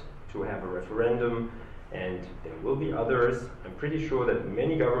forced to have a referendum, and there will be others. I'm pretty sure that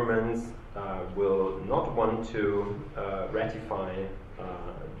many governments will not want to ratify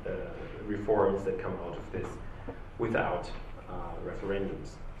reforms that come out of this without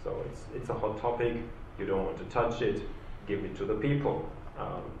referendums. So it's a hot topic. You don't want to touch it. Give it to the people.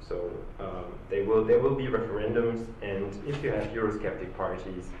 There will be referendums, and if you have Eurosceptic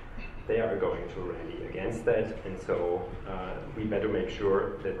parties, they are going to rally against that, and so we better make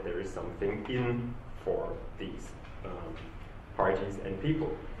sure that there is something in for these parties and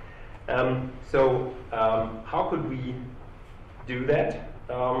people. How could we do that?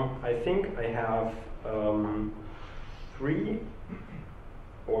 I think I have 3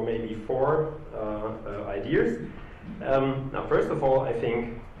 or maybe 4 ideas. Now, first of all, I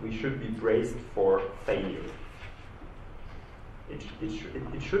think we should be braced for failure.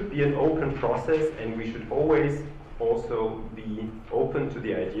 It should be an open process, and we should always also be open to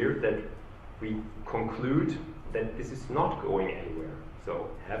the idea that we conclude that this is not going anywhere. So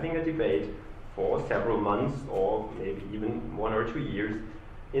having a debate for several months or maybe even 1 or 2 years,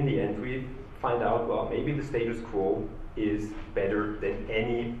 in the end we find out, well, maybe the status quo is better than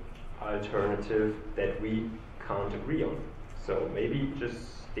any alternative that we can't agree on. So maybe just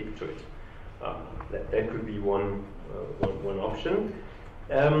stick to it. That could be one option.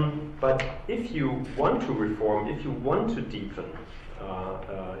 But if you want to reform, if you want to deepen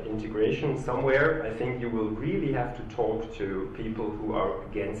integration somewhere, I think you will really have to talk to people who are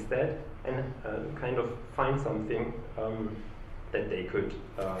against that and kind of find something that they could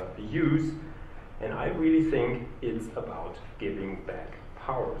use. And I really think it's about giving back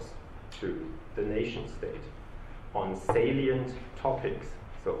powers to the nation state on salient topics.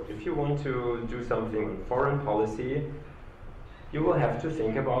 So if you want to do something on foreign policy, you will have to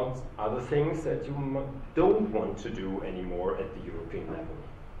think about other things that you don't want to do anymore at the European level,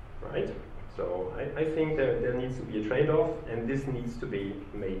 right? So I think there needs to be a trade-off, and this needs to be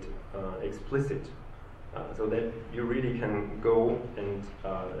made explicit, so that you really can go and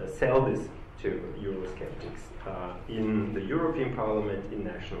sell this to Eurosceptics in the European Parliament, in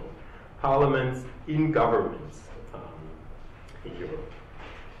national parliaments, in governments in Europe.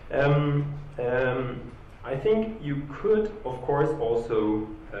 I think you could, of course, also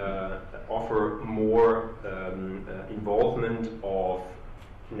offer more involvement of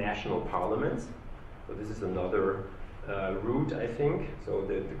national parliaments. So this is another route, I think. So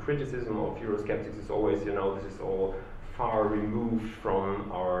the criticism of Eurosceptics is always, this is all far removed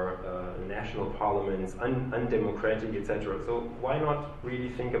from our national parliaments, undemocratic, etc. So why not really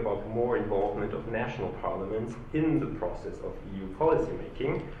think about more involvement of national parliaments in the process of EU policy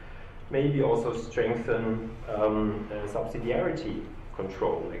making? Maybe also strengthen subsidiarity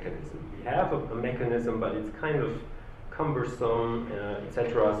control mechanism. We have a mechanism, but it's kind of cumbersome,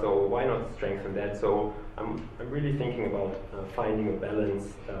 etc. So why not strengthen that? So I'm really thinking about finding a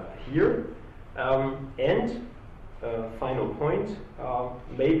balance here. And final point,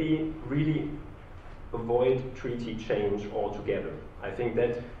 maybe really avoid treaty change altogether. I think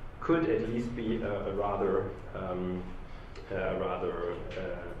that could at least be a rather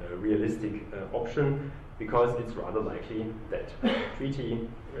realistic option, because it's rather likely that treaty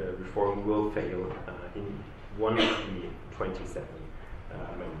reform will fail in one of the 27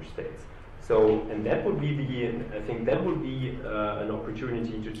 member states. So, and that would be I think that would be an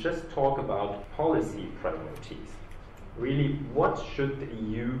opportunity to just talk about policy priorities. Really, what should the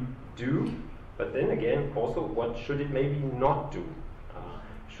EU do? But then again, also, what should it maybe not do?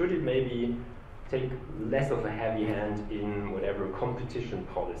 Should it maybe take less of a heavy hand in whatever competition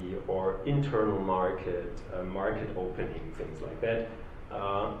policy or internal market, market opening, things like that,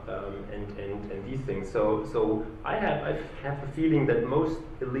 and these things. So I have a feeling that most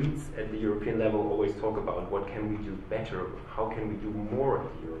elites at the European level always talk about what can we do better, how can we do more at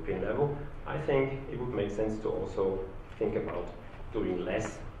the European level. I think it would make sense to also think about doing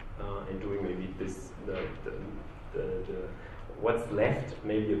less and doing maybe this what's left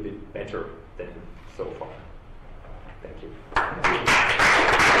maybe a bit better than so far. Thank you.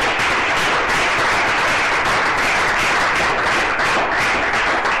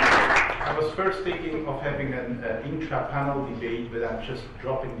 I was first thinking of having an intra-panel debate, but I'm just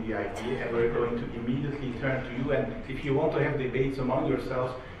dropping the idea, and we're going to immediately turn to you. And if you want to have debates among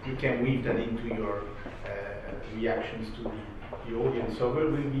yourselves, you can weave that into your reactions to the audience. So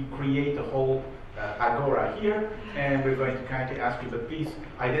we create a whole agora here, and we're going to kindly ask you to please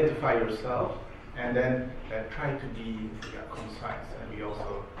identify yourself and then try to be concise, and we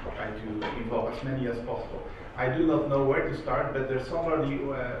also try to involve as many as possible. I do not know where to start, but there's somebody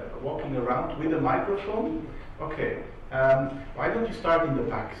walking around with a microphone. Okay, why don't you start in the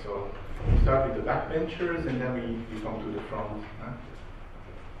back? So we start with the backbenchers, and then we come to the front.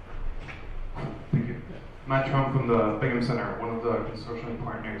 Thank you. Matt Trump from the Bingham Center, one of the consortium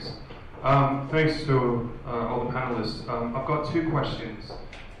partners. Thanks to all the panelists. I've got two questions.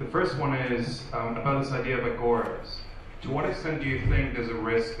 The first one is about this idea of agoras. To what extent do you think there's a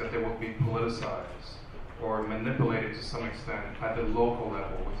risk that they will be politicized or manipulated to some extent at the local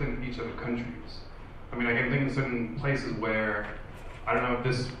level within each of the countries? I mean, I can think of certain places where, I don't know if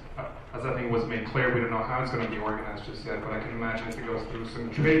this, as I think was made clear, we don't know how it's going to be organized just yet, but I can imagine if it goes through some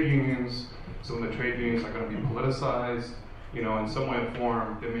trade unions, some of the trade unions are going to be politicized, you know, in some way or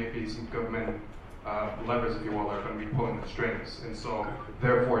form, there may be some government levers, if you will, that are going to be pulling the strings, and so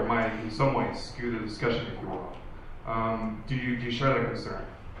therefore it might in some ways skew the discussion, if you will. Do you share that concern?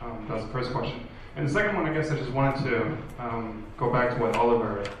 That's the first question. And the second one, I guess I just wanted to go back to what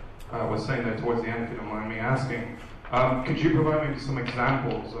Oliver was saying there towards the end, if you don't mind me asking. Could you provide maybe some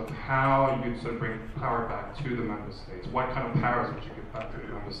examples of how you'd sort of bring power back to the member states? What kind of powers would you give back to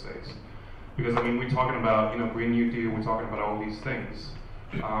the member states? Because I mean, we're talking about, you know, Green New Deal, we're talking about all these things.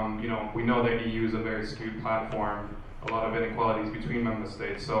 You know, we know that EU is a very skewed platform, a lot of inequalities between member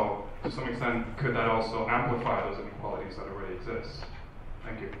states. So to some extent, could that also amplify those inequalities that already exist?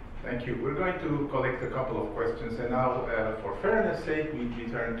 Thank you. Thank you. We're going to collect a couple of questions, and now, for fairness' sake, we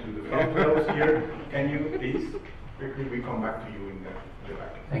return to the front rows here. Can you please quickly, we come back to you in the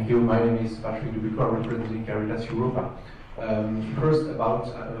back. Thank you. My name is Patrick Dubuquois, representing Caritas Europa. First, about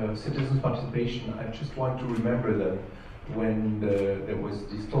citizens' participation, I just want to remember that when there was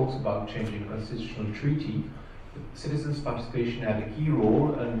these talks about changing the constitutional treaty, citizens' participation had a key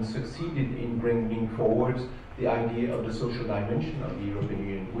role and succeeded in bringing forward the idea of the social dimension of the European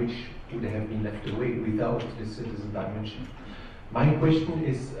Union, which would have been left away without the citizen dimension. My question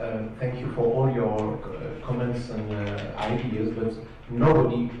is, thank you for all your comments and ideas, but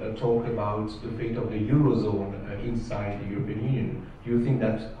nobody talked about the fate of the Eurozone inside the European Union. Do you think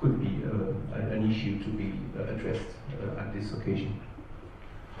that could be an issue to be addressed at this occasion?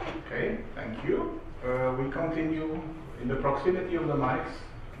 Okay, thank you. We continue in the proximity of the mics.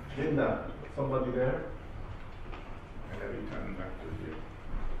 Linda, somebody there? And then we turn back to you.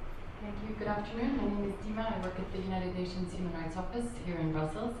 Thank you. Good afternoon. My name is Dima. I work at the United Nations Human Rights Office here in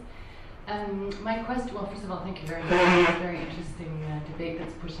Brussels. My question, well, first of all, thank you very much. It's a very interesting debate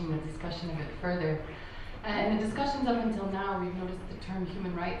that's pushing the discussion a bit further. In the discussions up until now, we've noticed the term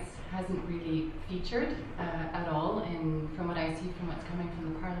human rights hasn't really featured at all from what I see from what's coming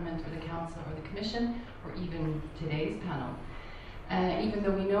from the Parliament or the Council or the Commission, or even today's panel. Even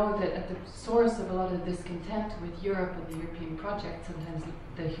though we know that at the source of a lot of the discontent with Europe and the European project, sometimes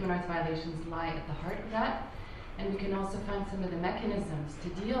the human rights violations lie at the heart of that. And we can also find some of the mechanisms to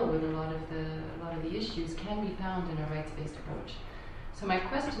deal with a lot of the issues can be found in a rights-based approach. So my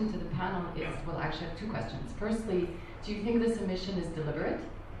question to the panel is, well, actually I have two questions. Firstly, do you think this omission is deliberate?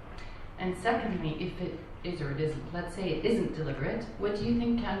 And secondly, if it is or it isn't, let's say it isn't deliberate, what do you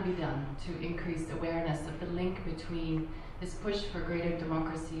think can be done to increase awareness of the link between this push for greater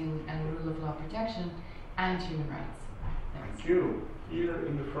democracy and rule of law protection and human rights? Thanks. Thank you. Here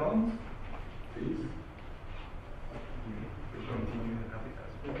in the front, please.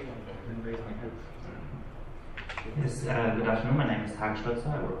 Yes, good afternoon. My name is Hag Stotzer.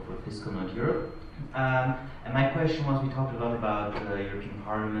 I work for Fiscal Not Europe. And my question was, we talked a lot about European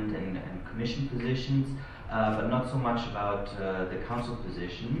Parliament and Commission positions, but not so much about the Council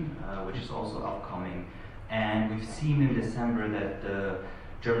position, which is also upcoming. And we've seen in December that the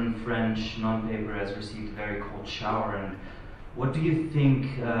German-French non-paper has received a very cold shower. And what do you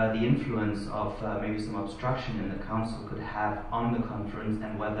think the influence of maybe some obstruction in the Council could have on the conference,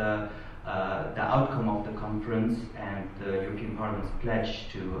 and whether the outcome of the conference and the European Parliament's pledge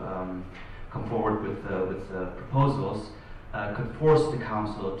to come forward with proposals could force the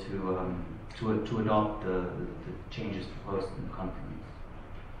Council to adopt the changes proposed in the conference?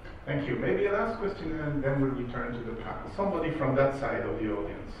 Thank you. Maybe a last question, and then we'll return to the panel. Somebody from that side of the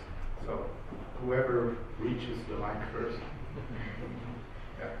audience. So whoever reaches the mic first.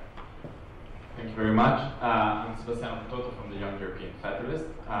 Yeah. Thank you very much. I'm Sebastiano Toto from the Young European Federalist.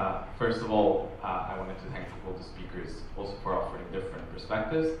 First of all, I wanted to thank all the speakers also for offering different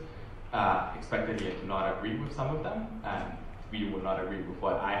perspectives. Expectedly, I do not agree with some of them, and we will not agree with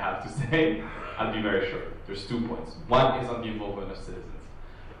what I have to say. I'll be very short. There's 2 points. One is on the involvement of citizens.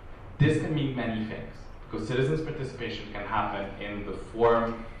 This can mean many things. because citizens' participation can happen in the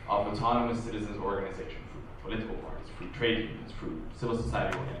form of autonomous citizens' organization, through political parties, through trade unions, through civil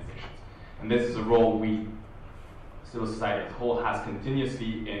society organizations. And this is a role civil society as a whole has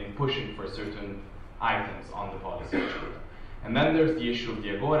continuously in pushing for certain items on the policy agenda. And then there's the issue of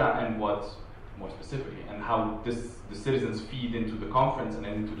the agora and what, more specifically, and how the citizens feed into the conference and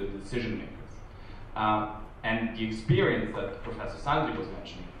into the decision makers. And the experience that Professor Sandri was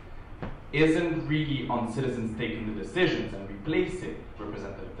mentioning isn't really on citizens taking the decisions and replacing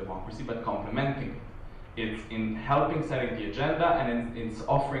representative democracy, but complementing it. It's in helping setting the agenda, and it's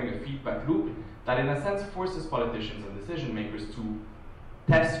offering a feedback loop that in a sense forces politicians and decision makers to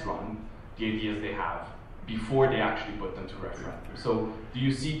test run the ideas they have before they actually put them to referendum. So do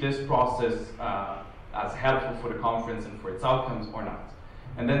you see this process as helpful for the conference and for its outcomes or not?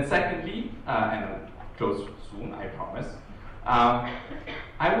 And then secondly, and I'll close soon, I promise,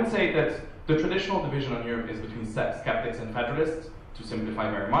 I would say that the traditional division on Europe is between skeptics and federalists, to simplify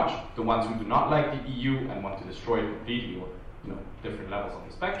very much, the ones who do not like the EU and want to destroy it completely, or different levels on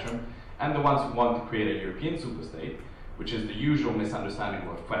the spectrum, and the ones who want to create a European superstate, which is the usual misunderstanding of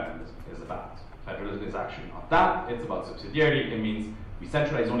what federalism is about. Federalism is actually not that, it's about subsidiarity. It means we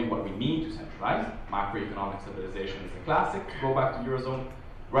centralize only what we need to centralize. Macroeconomic stabilization is the classic, to go back to Eurozone,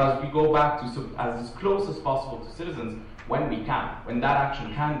 whereas we go back to as close as possible to citizens when we can, when that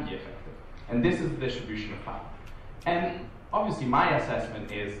action can be effective. And this is the distribution of power. And obviously my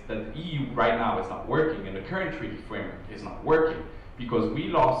assessment is that the EU right now is not working, and the current treaty framework is not working, because we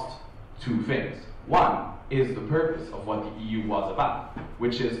lost two things. One is the purpose of what the EU was about,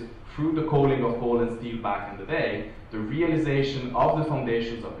 which is, through the coaling of coal and steel back in the day, the realization of the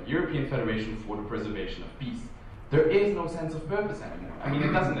foundations of a European Federation for the preservation of peace. There is no sense of purpose anymore. I mean,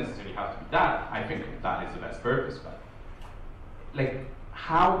 it doesn't necessarily have to be that. I think that is the best purpose, but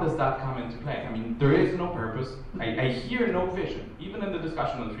how does that come into play? I mean, there is no purpose. I hear no vision, even in the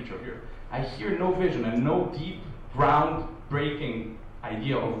discussion on the future of Europe. I hear no vision and no deep, ground-breaking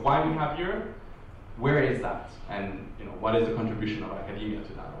idea of why we have Europe. Where is that? And what is the contribution of academia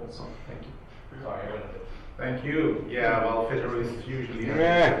to that also? Thank you. Sorry, I went a bit. Thank you. Yeah, well, federalists usually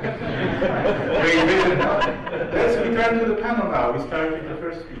have great vision. Let's return to the panel now. We start with the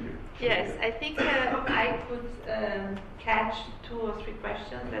first speaker. Yes, I think I could catch 2 or 3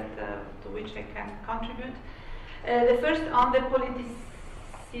 questions that, to which I can contribute. The first on the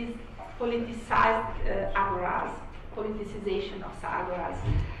politicized agoras, politicization of agoras.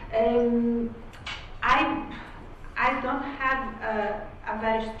 I don't have a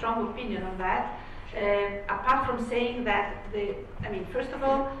very strong opinion on that, apart from saying that first of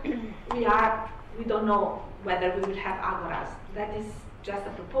all, we don't know whether we will have agoras. That is just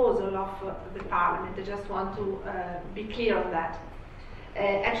a proposal of the Parliament. I just want to be clear on that.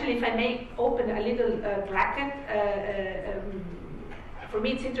 Actually, if I may open a little bracket, for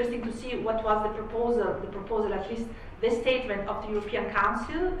me it's interesting to see what was the proposal, at least the statement of the European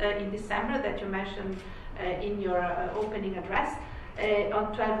Council in December that you mentioned in your opening address.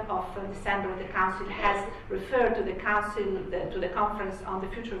 On 12th of December, the Council has referred to the conference on the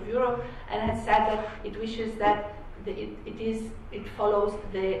future of Europe, and has said that it wishes that it follows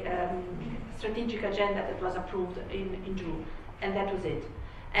the strategic agenda that was approved in June, and that was it.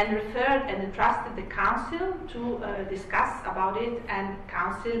 And referred and entrusted the Council to discuss about it, and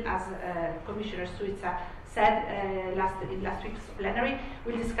Council, as Commissioner Suica said in last week's plenary,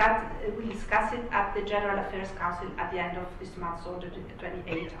 will discuss it at the General Affairs Council at the end of this month, so the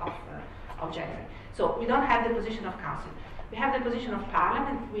 28th of January. So we don't have the position of Council. We have the position of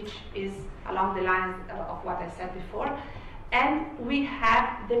Parliament, which is along the lines of what I said before, and we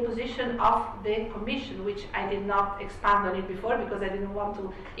have the position of the Commission, which I did not expand on it before because I didn't want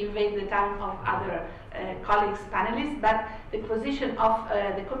to invade the time of other colleagues, panelists, but the position of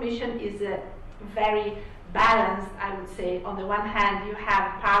the Commission is very balanced, I would say. On the one hand, you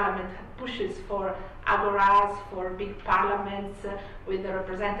have Parliament pushes for agoras, for big parliaments with the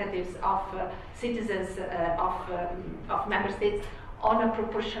representatives of citizens of member states on a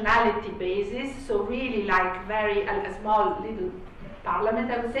proportionality basis, so really like a small little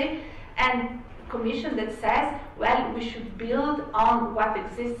parliament, I would say, and Commission that says, well, we should build on what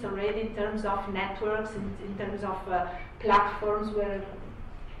exists already in terms of networks, in terms of platforms where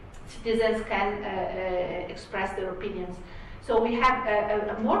citizens can express their opinions. So we have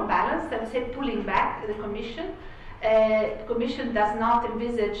a more balanced, I would say, pulling back the Commission. The Commission does not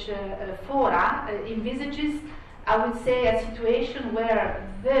envisage fora, envisages, I would say, a situation where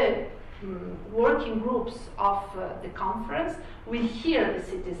the working groups of the conference will hear the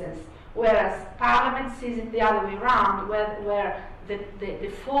citizens, whereas Parliament sees it the other way around, where the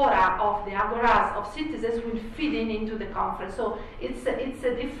fora of the agoras of citizens will feed into the conference. So it's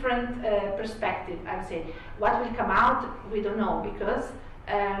a different perspective, I would say. What will come out, we don't know,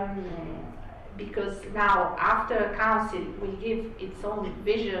 because now, after Council will give its own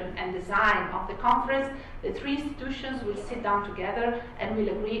vision and design of the conference, the three institutions will sit down together and will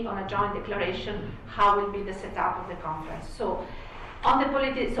agree on a joint declaration how will be the setup of the conference. So, on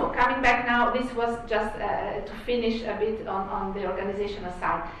the so coming back now, this was just to finish a bit on the organizational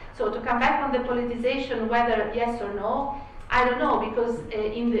side. So to come back on the politicization, whether yes or no, I don't know, because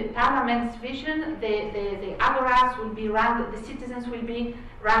in the Parliament's vision, the agoras will be the citizens will be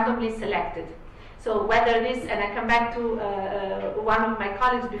randomly selected. So whether this, and I come back to one of my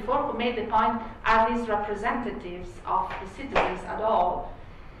colleagues before who made the point, are these representatives of the citizens at all?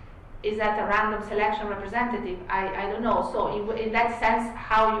 Is that a random selection representative? I don't know. So in that sense,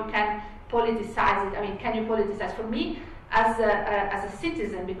 how you can politicize it? I mean, can you politicize? For me, as a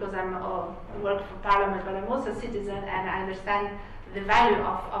citizen, because I work for Parliament, but I'm also a citizen, and I understand the value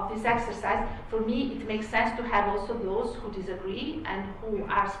of this exercise. For me, it makes sense to have also those who disagree and who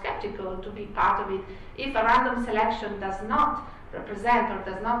are skeptical to be part of it. If a random selection does not represent or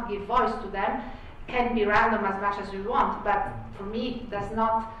does not give voice to them, can be random as much as you want, but for me, it does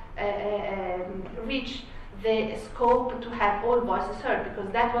not reach the scope to have all voices heard,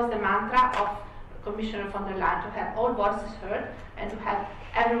 because that was the mantra of Commissioner von der Leyen, to have all voices heard and to have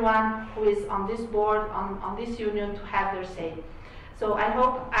everyone who is on this board, on this union, to have their say. So I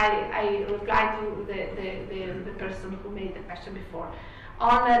hope I replied to the person who made the question before.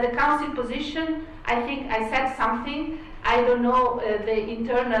 On the Council position, I think I said something. I don't know the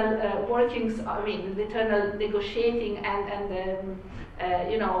internal workings, I mean, the internal negotiating and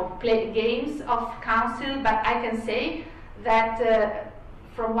play games of Council, but I can say that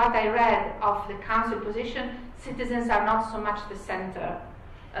from what I read of the Council position, citizens are not so much the center.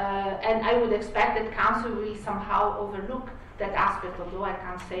 And I would expect that Council will somehow overlook that aspect, although I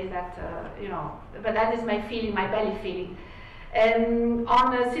can't say that, but that is my feeling, my belly feeling.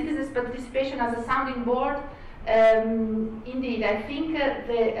 On citizens' participation as a sounding board, indeed, I think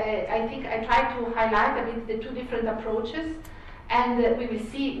I tried to highlight a bit the two different approaches, and we will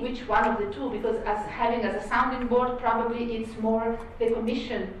see which one of the two, because as a sounding board, probably it's more the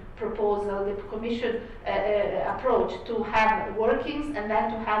Commission proposal, the Commission approach to have workings, and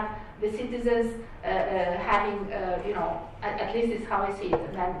then to have the citizens having, at least is how I see it.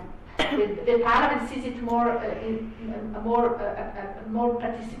 And then the Parliament sees it more more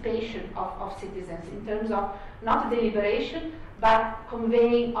participation of citizens in terms of not deliberation, but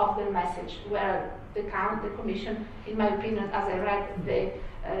conveying of the message, where the Commission, in my opinion, as I read the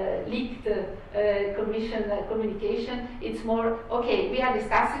leaked Commission communication, it's more, okay, we are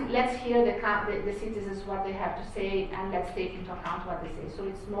discussing, let's hear the citizens what they have to say, and let's take into account what they say. So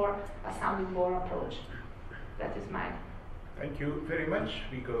it's more a sounding board approach. That is mine. Thank you very much.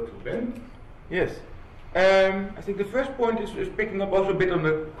 We go to Ben. Yes. I think the first point is picking up also a bit on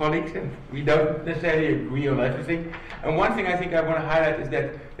the colleagues, and we don't necessarily agree on everything. And one thing I think I want to highlight is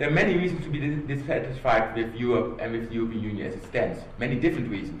that there are many reasons to be dissatisfied with Europe and with the European Union as it stands. Many different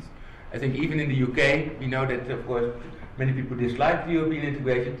reasons. I think even in the UK, we know that, of course, many people dislike the European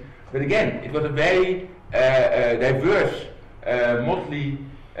integration. But again, it was a very diverse, motley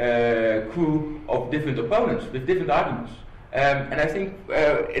crew of different opponents with different arguments. And I think,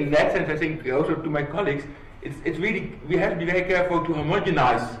 in that sense, I think also to my colleagues, it's really, we have to be very careful to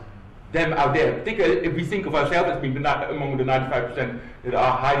homogenize them out there. Particularly if we think of ourselves as being among the 95% that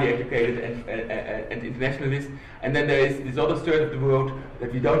are highly educated and internationalists, and then there is this other third of the world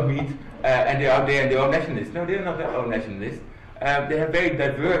that we don't meet, and they're out there and they're all nationalists. No, they're not their own nationalists. They have very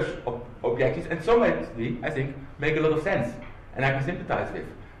diverse objectives, and some actually, I think, make a lot of sense, and I can sympathize with.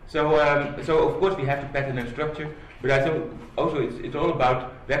 So of course we have to pattern and structure, but I think also it's all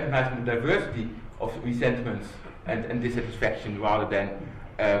about recognizing the diversity of resentments and dissatisfaction rather than,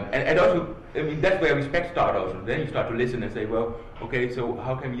 and also, I mean, that's where respect starts also. Then you start to listen and say, well, okay, so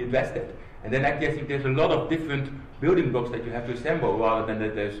how can we address that? And then actually I think there's a lot of different building blocks that you have to assemble rather than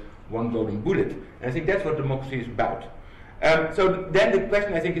that there's one golden bullet. And I think that's what democracy is about. So then the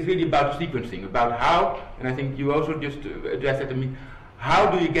question I think is really about sequencing, about how, and I think you also just addressed that to me, how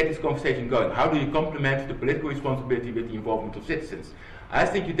do you get this conversation going? How do you complement the political responsibility with the involvement of citizens? I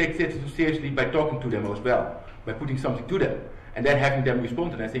think you take citizens seriously by talking to them as well, by putting something to them, and then having them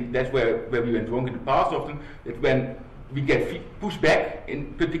respond. And I think that's where we went wrong in the past often, that when we get pushed back,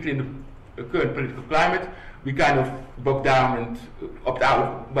 particularly in the current political climate, we kind of bog down and opt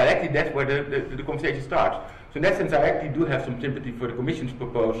out. But actually that's where the conversation starts. So in that sense I actually do have some sympathy for the Commission's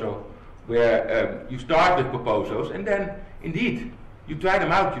proposal, where you start with proposals and then indeed you try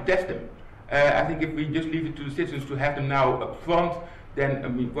them out, you test them. I think if we just leave it to the citizens to have them now up front, then, I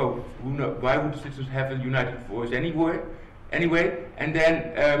mean, well, why would the citizens have a united voice anyway? And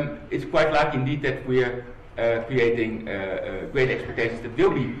then it's quite likely indeed that we're creating great expectations that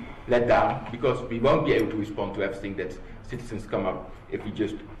will be let down, because we won't be able to respond to everything that citizens come up if we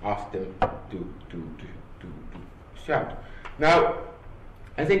just ask them to shout. Now,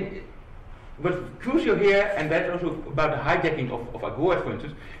 I think what's crucial here, and that's also about the hijacking of agoras, for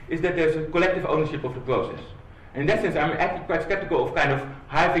instance, is that there's a collective ownership of the process. And in that sense, I'm actually quite skeptical of kind of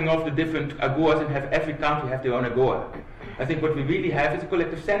hiving off the different agoras and have every country have their own agora. I think what we really have is a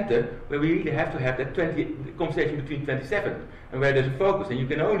collective center where we really have to have that conversation between 27, and where there's a focus. And you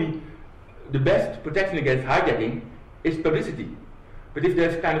can only, the best protection against hijacking is publicity. But if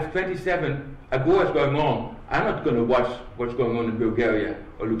there's kind of 27 agoras going on, I'm not going to watch what's going on in Bulgaria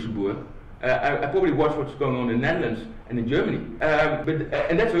or Luxembourg. I probably watch what's going on in the Netherlands and in Germany.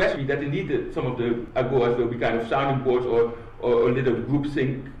 And that's a recipe that indeed some of the agoras will be kind of sounding boards or little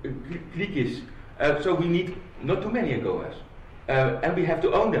groupthink cliques. So we need not too many agoras. And we have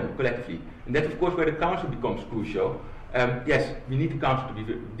to own them collectively. And that's of course where the council becomes crucial. Yes, we need the council to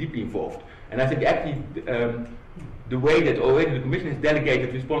be deeply involved. And I think actually the way that already the Commission has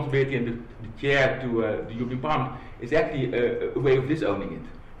delegated responsibility and the chair to the European Parliament is actually a way of disowning it.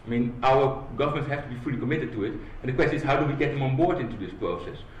 I mean, our governments have to be fully committed to it, and the question is how do we get them on board into this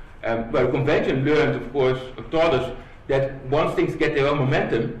process? Well, the Convention learned, of course, taught us that once things get their own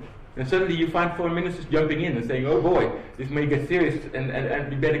momentum, then suddenly you find foreign ministers jumping in and saying, oh boy, this may get serious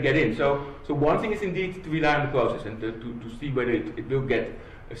and we better get in. So one thing is indeed to rely on the process and to see whether it will get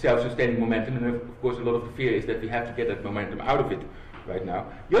a self-sustaining momentum, and of course a lot of the fear is that we have to get that momentum out of it right now.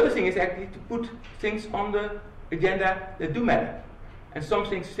 The other thing is actually to put things on the agenda that do matter. And some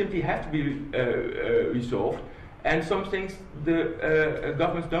things simply have to be resolved, and some things the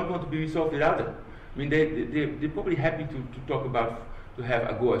governments don't want to be resolved without them. I mean, they're probably happy to talk about, to have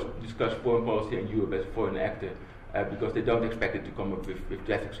agoras discuss foreign policy and Europe as a foreign actor, because they don't expect it to come up with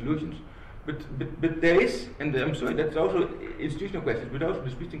drastic solutions. But there is, and I'm sorry, that's also institutional questions, but also the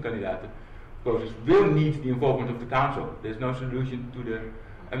Spitzenkandidaten process will need the involvement of the Council. There's no solution to the.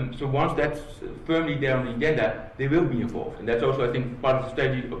 So once that's firmly there on the agenda, they will be involved. And that's also, I think, part of the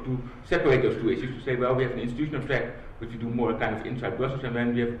strategy to separate those two issues, to say, well, we have an institutional track, which we do more kind of inside Brussels, and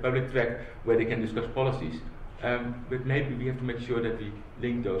then we have a public track where they can discuss policies. But maybe we have to make sure that we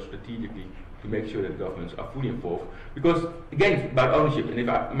link those strategically to make sure that governments are fully involved. Because, again, it's about ownership. And if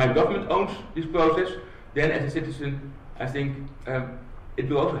my government owns this process, then as a citizen, I think it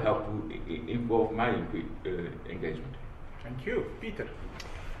will also help to involve my engagement. Thank you. Peter.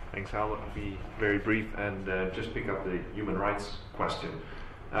 Thanks, I'll be very brief and just pick up the human rights question.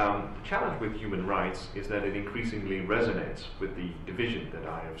 The challenge with human rights is that it increasingly resonates with the division that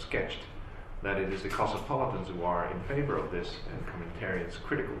I have sketched, that it is the cosmopolitans who are in favor of this and communitarians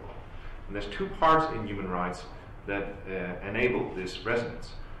critical. And there's two parts in human rights that enable this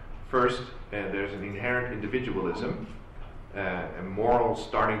resonance. First, there's an inherent individualism, a moral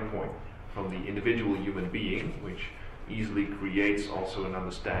starting point from the individual human being, which easily creates also an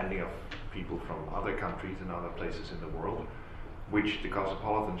understanding of people from other countries and other places in the world, which the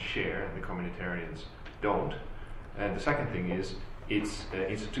cosmopolitans share and the communitarians don't. And the second thing is, it's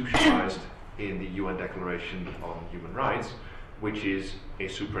institutionalized in the UN Declaration on Human Rights, which is a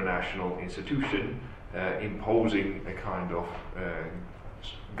supranational institution imposing a kind of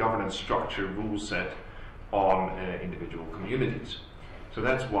governance structure, rule set on individual communities. So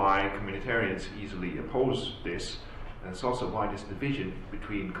that's why communitarians easily oppose this. And it's also why this division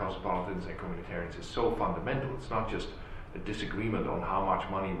between cosmopolitans and communitarians is so fundamental. It's not just a disagreement on how much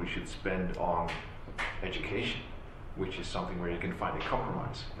money we should spend on education, which is something where you can find a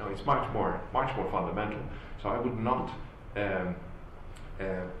compromise. No, it's much more fundamental. So I would not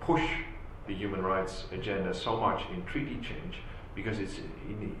push the human rights agenda so much in treaty change, because it's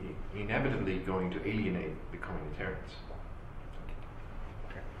inevitably going to alienate the communitarians.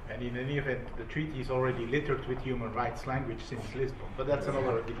 And in any event, the treaty is already littered with human rights language since Lisbon, but that's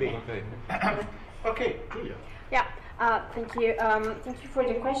another debate. Okay, Julia. Yeah, thank you. Thank you for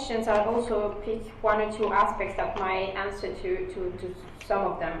the questions. I'll also pick one or two aspects that might answer to some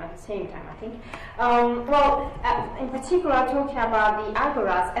of them at the same time, I think. In particular, talking about the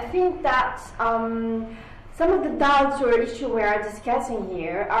agoras, I think that some of the doubts or issues we are discussing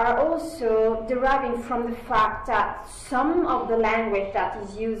here are also deriving from the fact that some of the language that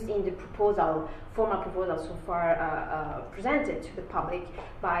is used in the proposal, formal proposal so far presented to the public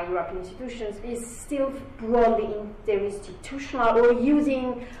by European institutions, is still broadly interinstitutional or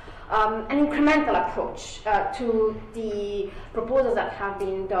using an incremental approach to the proposals that have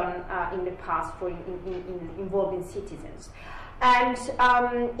been done in the past for involving citizens. And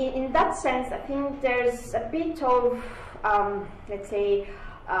in that sense, I think there's a bit of, let's say,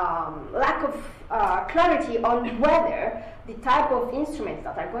 lack of clarity on whether the type of instruments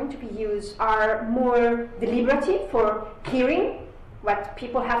that are going to be used are more deliberative for hearing what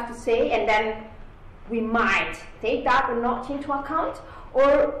people have to say, and then we might take that or not into account,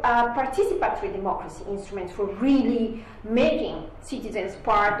 or participatory democracy instruments for really making citizens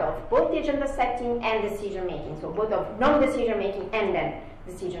part of both the agenda setting and decision making, so both of non-decision making and then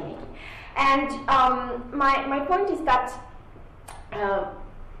decision making. And my point is that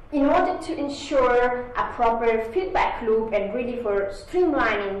in order to ensure a proper feedback loop and really for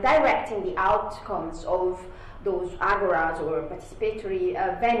streamlining, directing the outcomes of those agoras or participatory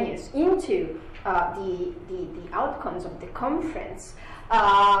venues into the outcomes of the conference,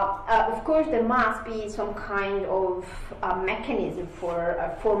 of course there must be some kind of mechanism for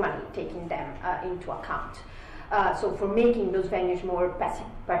formally taking them into account. So for making those venues more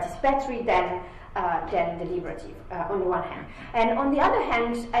participatory than deliberative, on the one hand. And on the other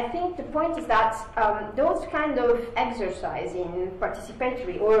hand, I think the point is that those kind of exercise in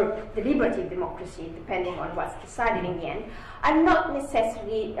participatory or deliberative democracy, depending on what's decided in the end, are not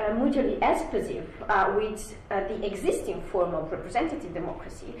necessarily mutually exclusive with the existing form of representative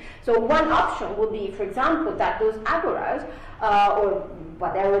democracy. So one option would be, for example, that those agoras, or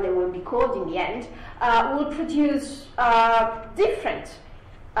whatever they will be called in the end, will produce different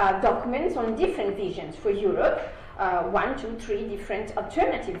documents on different visions for Europe, 1, 2, 3 different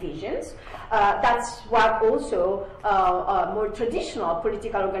alternative visions. That's what also more traditional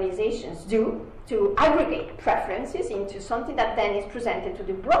political organizations do, to aggregate preferences into something that then is presented to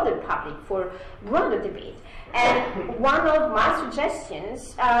the broader public for broader debate. And one of my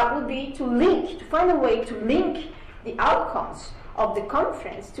suggestions would be to find a way to link the outcomes of the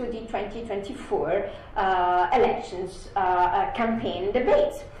conference to the 2024 elections campaign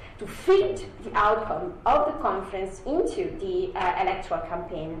debates, to feed the outcome of the conference into the electoral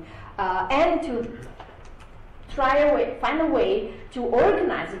campaign, and to find a way to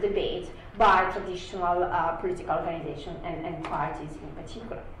organize the debate by traditional political organizations and parties in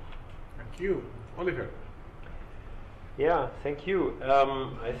particular. Thank you. Oliver. Yeah, thank you.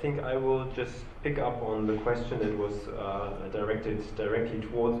 I think I will just pick up on the question that was directed directly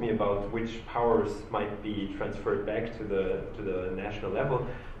towards me about which powers might be transferred back to the national level.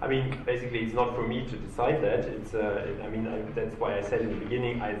 I mean, basically, it's not for me to decide that. It's, that's why I said in the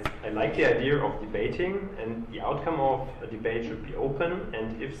beginning, I like the idea of debating, and the outcome of a debate should be open.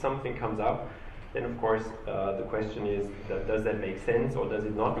 And if something comes up, then of course the question is, does that make sense or does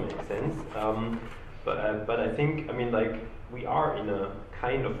it not make sense? But I think, we are in a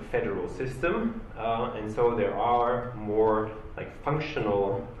kind of federal system, and so there are more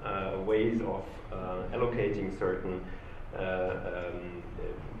functional ways of allocating certain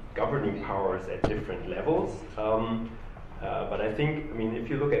governing powers at different levels. But I think, if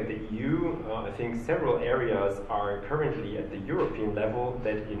you look at the EU, I think several areas are currently at the European level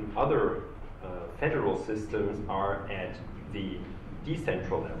that in other federal systems are at the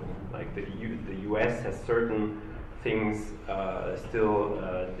decentral level. Like the US has certain things still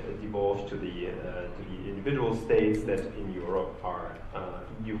devolved to the individual states that in Europe are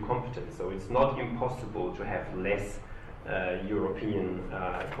EU competent. So it's not impossible to have less European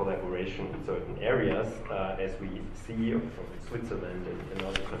collaboration in certain areas, as we see from Switzerland and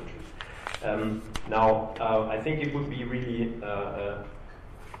other countries. Now, I think it would be really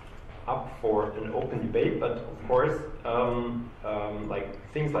up for an open debate, but of course,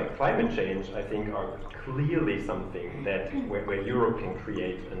 things like climate change, I think, are clearly something that where Europe can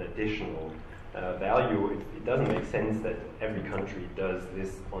create an additional value. It doesn't make sense that every country does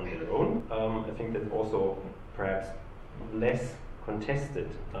this on their own. I think that's also perhaps less contested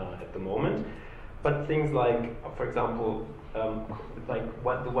at the moment. But things like, for example,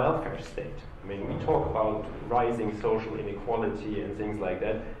 what the welfare state. We talk about rising social inequality and things like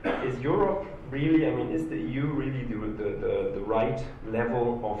that. Is Europe really, is the EU really the right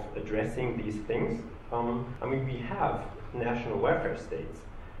level of addressing these things? We have national welfare states.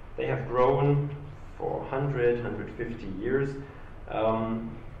 They have grown for 100, 150 years.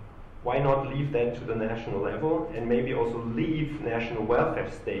 Why not leave that to the national level, and maybe also leave national welfare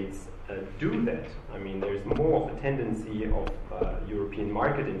states do that? There's more of a tendency of European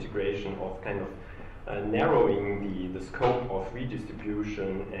market integration, of kind of narrowing the scope of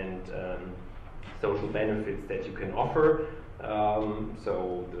redistribution and social benefits that you can offer.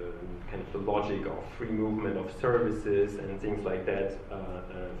 So the kind of the logic of free movement of services and things like that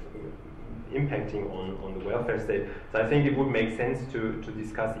impacting on the welfare state. So I think it would make sense to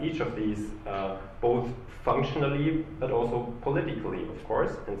discuss each of these both functionally but also politically, of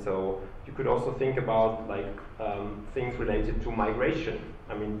course. And so you could also think about like things related to migration.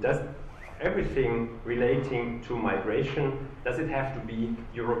 I mean, does everything relating to migration, does it have to be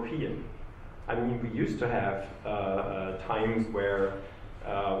European? I mean, we used to have times where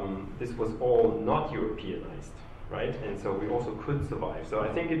this was all not Europeanized, right? And so we also could survive. So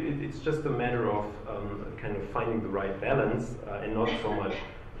I think it's just a matter of kind of finding the right balance and not so much,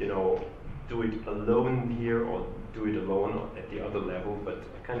 you know, do it alone here or do it alone at the other level, but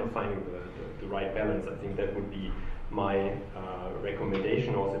kind of finding the right balance. I think that would be my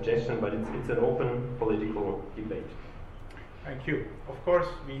recommendation or suggestion, but it's an open political debate. Thank you. Of course,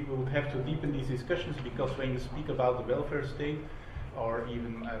 we will have to deepen these discussions, because when you speak about the welfare state or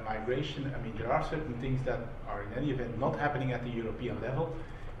even migration, I mean, there are certain things that are in any event not happening at the European level,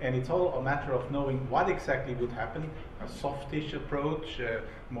 and it's all a matter of knowing what exactly would happen, a softish approach,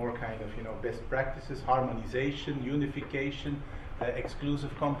 more kind of, you know, best practices, harmonization, unification,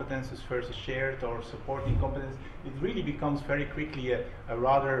 exclusive competences versus shared or supporting competence. It really becomes very quickly a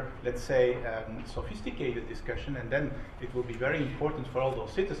rather, let's say, sophisticated discussion, and then it will be very important for all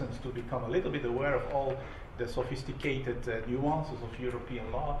those citizens to become a little bit aware of all the sophisticated nuances of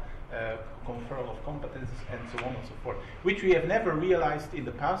European law, conferral of competences, and so on and so forth, which we have never realized in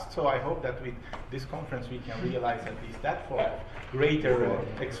the past. So I hope that with this conference we can realize at least that form of greater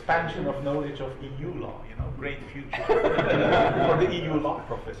expansion of knowledge of EU law. You know, great future for the EU law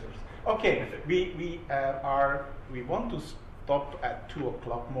professors. Okay, we want to stop at 2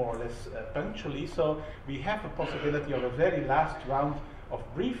 o'clock more or less punctually. So we have a possibility of a very last round of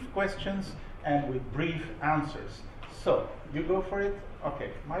brief questions and with brief answers. So you go for it.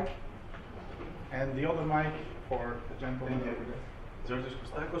 Okay, Mike, and the other mic for the gentleman over there. Georgios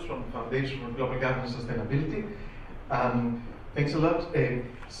Kostakos from Foundation for Global Governance Sustainability. Thanks a lot.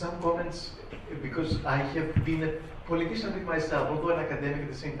 Some comments, because I have been a politician with myself, although an academic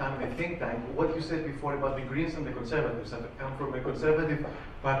at the same time in a think tank. What you said before about the Greens and the Conservatives, I come from a conservative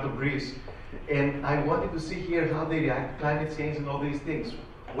part of Greece, and I wanted to see here how they react to climate change and all these things.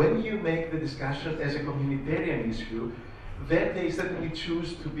 When you make the discussion as a communitarian issue, then they certainly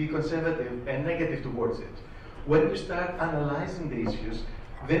choose to be conservative and negative towards it. When you start analyzing the issues,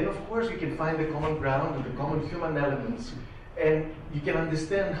 then of course you can find the common ground and the common human elements, and you can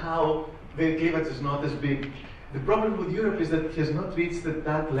understand how the cleavage is not as big. The problem with Europe is that it has not reached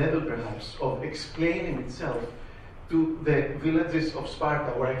that level, perhaps, of explaining itself to the villages of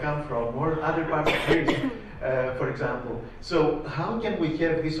Sparta, where I come from, or other parts of Greece, for example. So how can we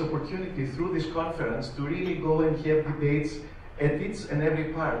have this opportunity through this conference to really go and have debates at each and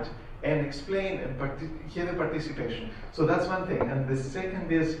every part and explain and have a participation? So that's one thing. And the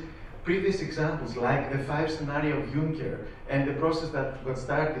second is previous examples, like the 5 scenario of Juncker and the process that got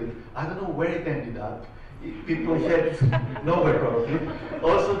started. I don't know where it ended up. People had nowhere probably.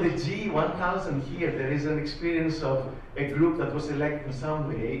 Also the G1000 here, there is an experience of a group that was elected in some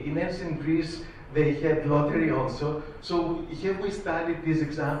way. In ancient Greece, they had lottery also. So have we studied these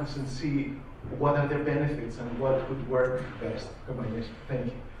examples and see what are their benefits and what would work best? Thank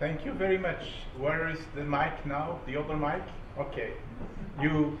you. Thank you very much. Where is the mic now? The other mic? Okay.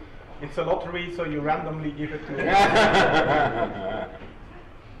 It's a lottery, so you randomly give it to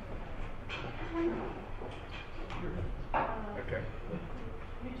Okay.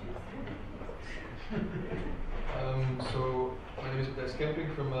 So my name is Matthijs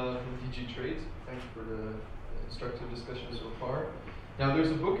Kemping from DG Trade. Thanks for the instructive discussion so far. Now there's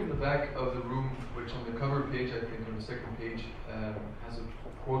a book in the back of the room which on the cover page, I think on the second page, has a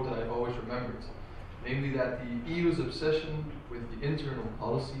quote that I've always remembered. Namely that the EU's obsession with the internal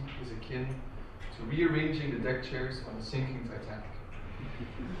policy is akin to rearranging the deck chairs on a sinking Titanic.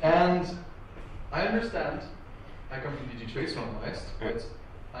 And I understand, I come from DG Trade, so I'm biased, but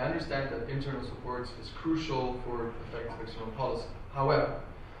I understand that internal support is crucial for effective external policy. However,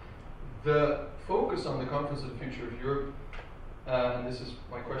 the focus on the Conference of the Future of Europe, and this is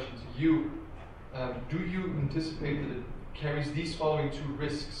my question to you, do you anticipate that it carries these following 2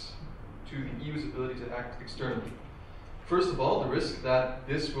 risks to the EU's ability to act externally? First of all, the risk that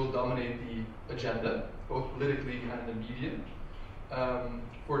this will dominate the agenda, both politically and in the media,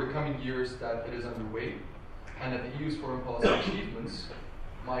 for the coming years that it is underway, and that the EU's foreign policy achievements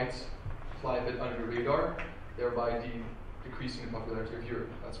might fly a bit under the radar, thereby decreasing the popularity of Europe.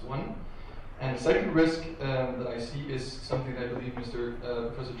 That's one. And the second risk that I see is something that I believe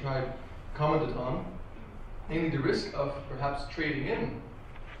Professor Tribe commented on, namely the risk of perhaps trading in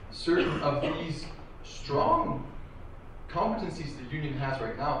certain of these strong competencies the Union has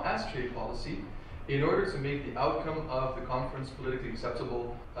right now as trade policy in order to make the outcome of the conference politically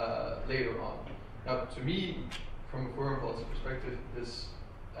acceptable later on. Now, to me, from a foreign policy perspective, this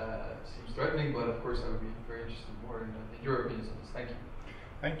seems threatening, but of course I would be very interested more in your opinions on this. Thank you.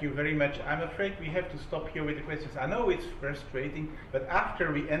 Thank you very much. I'm afraid we have to stop here with the questions. I know it's frustrating, but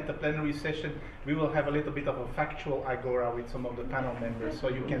after we end the plenary session, we will have a little bit of a factual agora with some of the panel members, so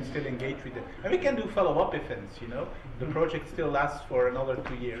you can still engage with it. And we can do follow-up events, you know. The project still lasts for another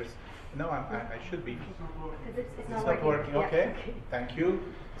 2 years. No, I should be. It's not working. Yeah. Okay. Thank you.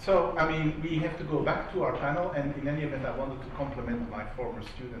 So, I mean, we have to go back to our panel, and in any event, I wanted to compliment my former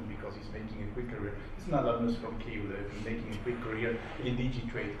student because he's making a quick career. He's an alumnus from KU, he's making a quick career in DG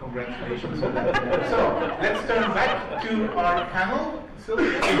Trade. Congratulations on that. So, let's turn back to our panel.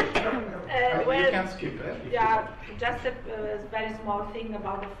 Sylvia, you can skip it. Yeah, just a very small thing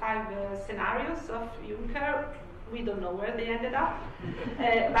about the 5 scenarios of Juncker. We don't know where they ended up, but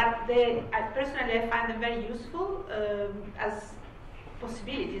I find them very useful as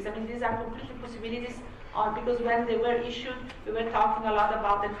possibilities. I mean, these are completely possibilities because when they were issued, we were talking a lot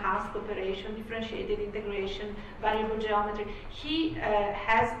about enhanced cooperation, differentiated integration, variable geometry. He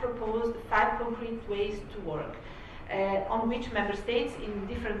has proposed 5 concrete ways to work, on which member states in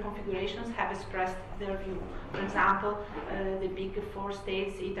different configurations have expressed their view. For example, the big 4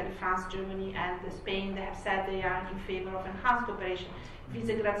 states, Italy, France, Germany, and Spain, they have said they are in favor of enhanced cooperation.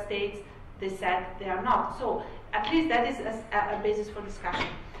 Visegrad states, they said they are not. So at least that is a basis for discussion.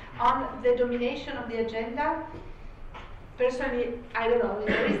 On the domination of the agenda, personally, I don't know.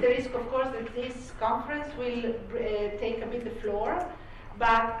 There is the risk, of course, that this conference will take a bit the floor.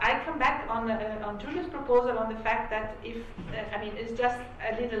 But I come back on Julia's proposal on the fact that if, it's just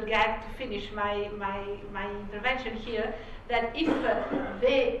a little gag to finish my intervention here, that if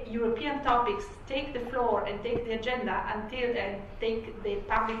the European topics take the floor and take the agenda and take the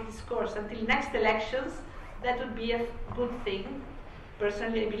public discourse until next elections, that would be a good thing,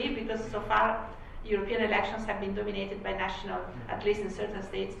 personally I believe, because so far European elections have been dominated by national, at least in certain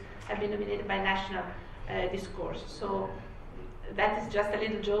states, have been dominated by national discourse. So that is just a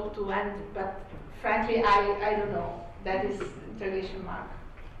little joke to end, but frankly, I don't know. That is interrogation mark.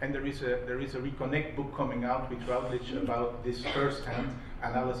 And there is a RECONNECT book coming out with Routledge about this first-hand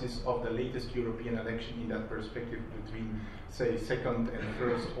analysis of the latest European election in that perspective between, say, second and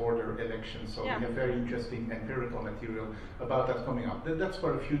first order elections. So we have very interesting empirical material about that coming up. That's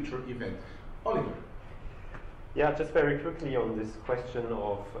for a future event. Oliver. Yeah, just very quickly on this question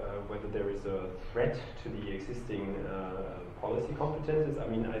of whether there is a threat to the existing policy competences. I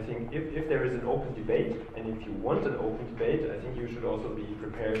mean, I think if there is an open debate, and if you want an open debate, I think you should also be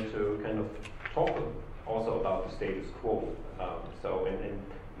prepared to kind of talk also about the status quo. And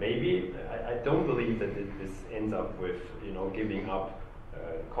maybe, I don't believe that this ends up with, giving up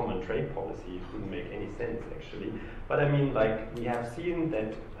common trade policy. It wouldn't make any sense, actually. But I mean, like, we have seen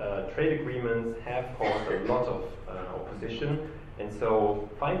that trade agreements have caused a lot of opposition, and so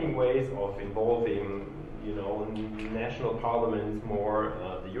finding ways of involving, national parliaments more,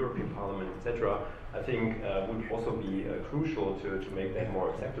 the European Parliament, etc., I think would also be crucial to make that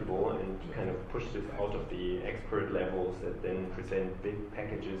more acceptable and to kind of push this out of the expert levels that then present big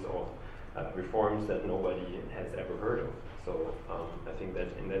packages of reforms that nobody has ever heard of. So I think that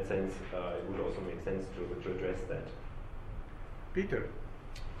in that sense, it would also make sense to address that. Peter.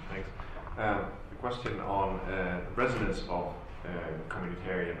 Thanks. The question on the resonance of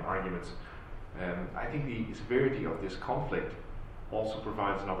communitarian arguments. I think the severity of this conflict also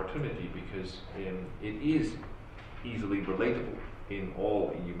provides an opportunity because it is easily relatable in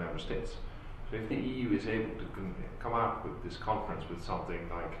all EU member states. So if the EU is able to come out with this conference with something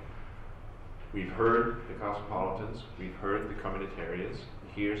like, we've heard the cosmopolitans, we've heard the communitarians,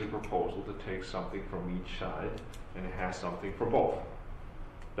 here's a proposal that takes something from each side and it has something for both.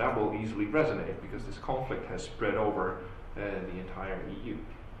 That will easily resonate because this conflict has spread over the entire EU.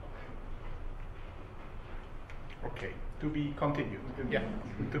 Okay, to be continued. Yeah,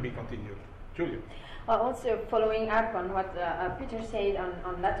 to be continued. Julia. Well, also following up on what Peter said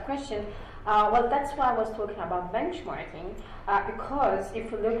on that question, well, that's why I was talking about benchmarking, because if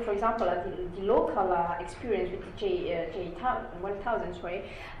you look, for example, at the local experience with the J1000,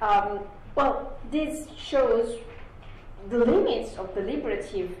 well, this shows the limits of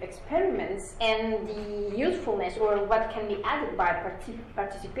deliberative experiments and the usefulness or what can be added by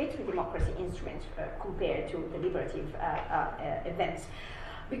participatory democracy instruments compared to deliberative events.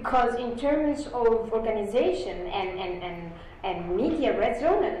 because in terms of organization and media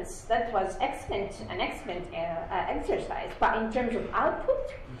resonance, that was an excellent exercise. But in terms of output,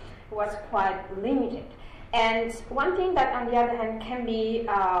 it was quite limited. And one thing that, on the other hand, can be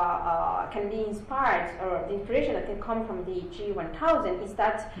inspired, or the inspiration that can come from the G1000, is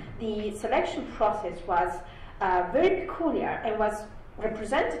that the selection process was very peculiar and was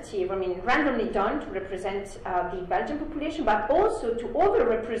representative, I mean, randomly done to represent the Belgian population, but also to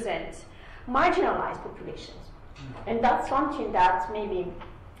over-represent marginalized populations. And that's something that maybe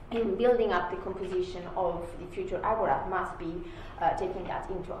in building up the composition of the future Agora must be taking that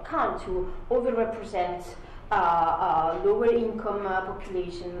into account, to over-represent lower income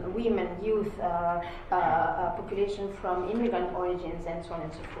population, women, youth, population from immigrant origins, and so on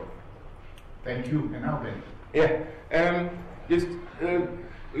and so forth. Thank you. And now Ben. Yeah, just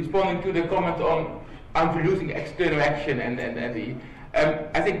responding to the comment on introducing external action and the,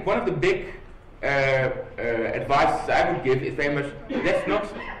 I think one of the big advices I would give is very much, let's not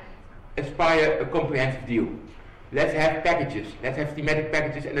aspire a comprehensive deal. Let's have packages, let's have thematic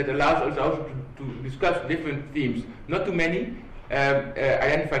packages, and that allows us also to discuss different themes. Not too many,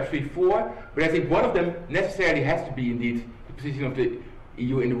 identified 3, 4, but I think one of them necessarily has to be indeed the position of the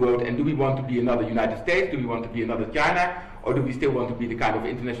EU in the world, and do we want to be another United States, do we want to be another China, or do we still want to be the kind of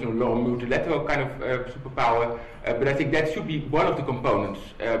international law multilateral kind of superpower? But I think that should be one of the components,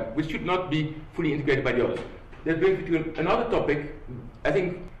 which should not be fully integrated by the others. That brings me to another topic. I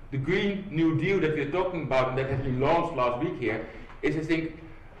think the Green New Deal that we're talking about, and that has been launched last week here, is, I think,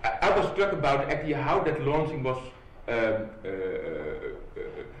 I was struck about actually how that launching was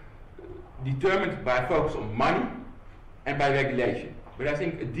determined by a focus on money and by regulation. But I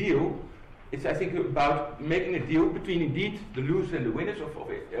think a deal, it's, I think, about making a deal between indeed the losers and the winners of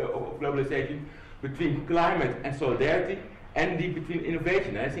globalization, between climate and solidarity, and indeed between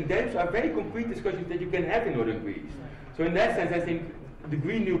innovation. And I think those are very concrete discussions that you can have in Northern Greece. So in that sense, I think the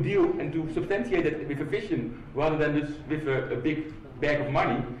Green New Deal, and to substantiate it with a vision rather than just with a big bag of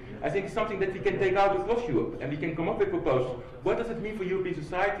money, I think it's something that we can take out across Europe, and we can come up with proposals. What does it mean for European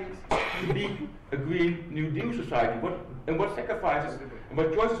societies to be a Green New Deal society? What sacrifices and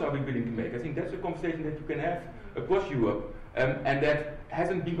what choices are we willing to make? I think that's a conversation that you can have across Europe, and that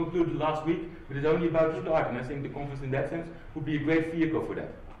hasn't been concluded last week, but it's only about to start, and I think the conference in that sense would be a great vehicle for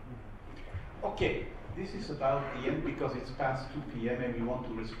that. Okay. This is about the end because it's past 2 p.m. and we want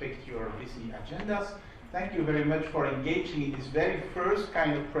to respect your busy agendas. Thank you very much for engaging in this very first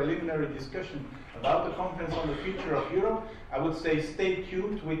kind of preliminary discussion about the conference on the future of Europe. I would say stay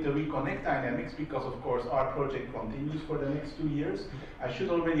tuned with the RECONNECT dynamics because, of course, our project continues for the next 2 years. I should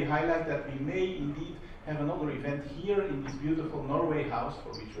already highlight that we may indeed have another event here in this beautiful Norway house,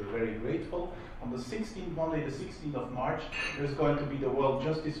 for which we're very grateful. On the 16th, Monday the 16th of March, there's going to be the World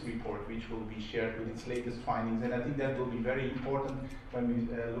Justice Report, which will be shared with its latest findings, and I think that will be very important when we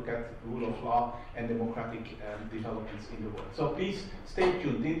look at rule of law and democratic developments in the world. So please stay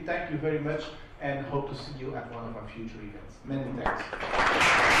tuned. Thank you very much, and hope to see you at one of our future events. Many thanks.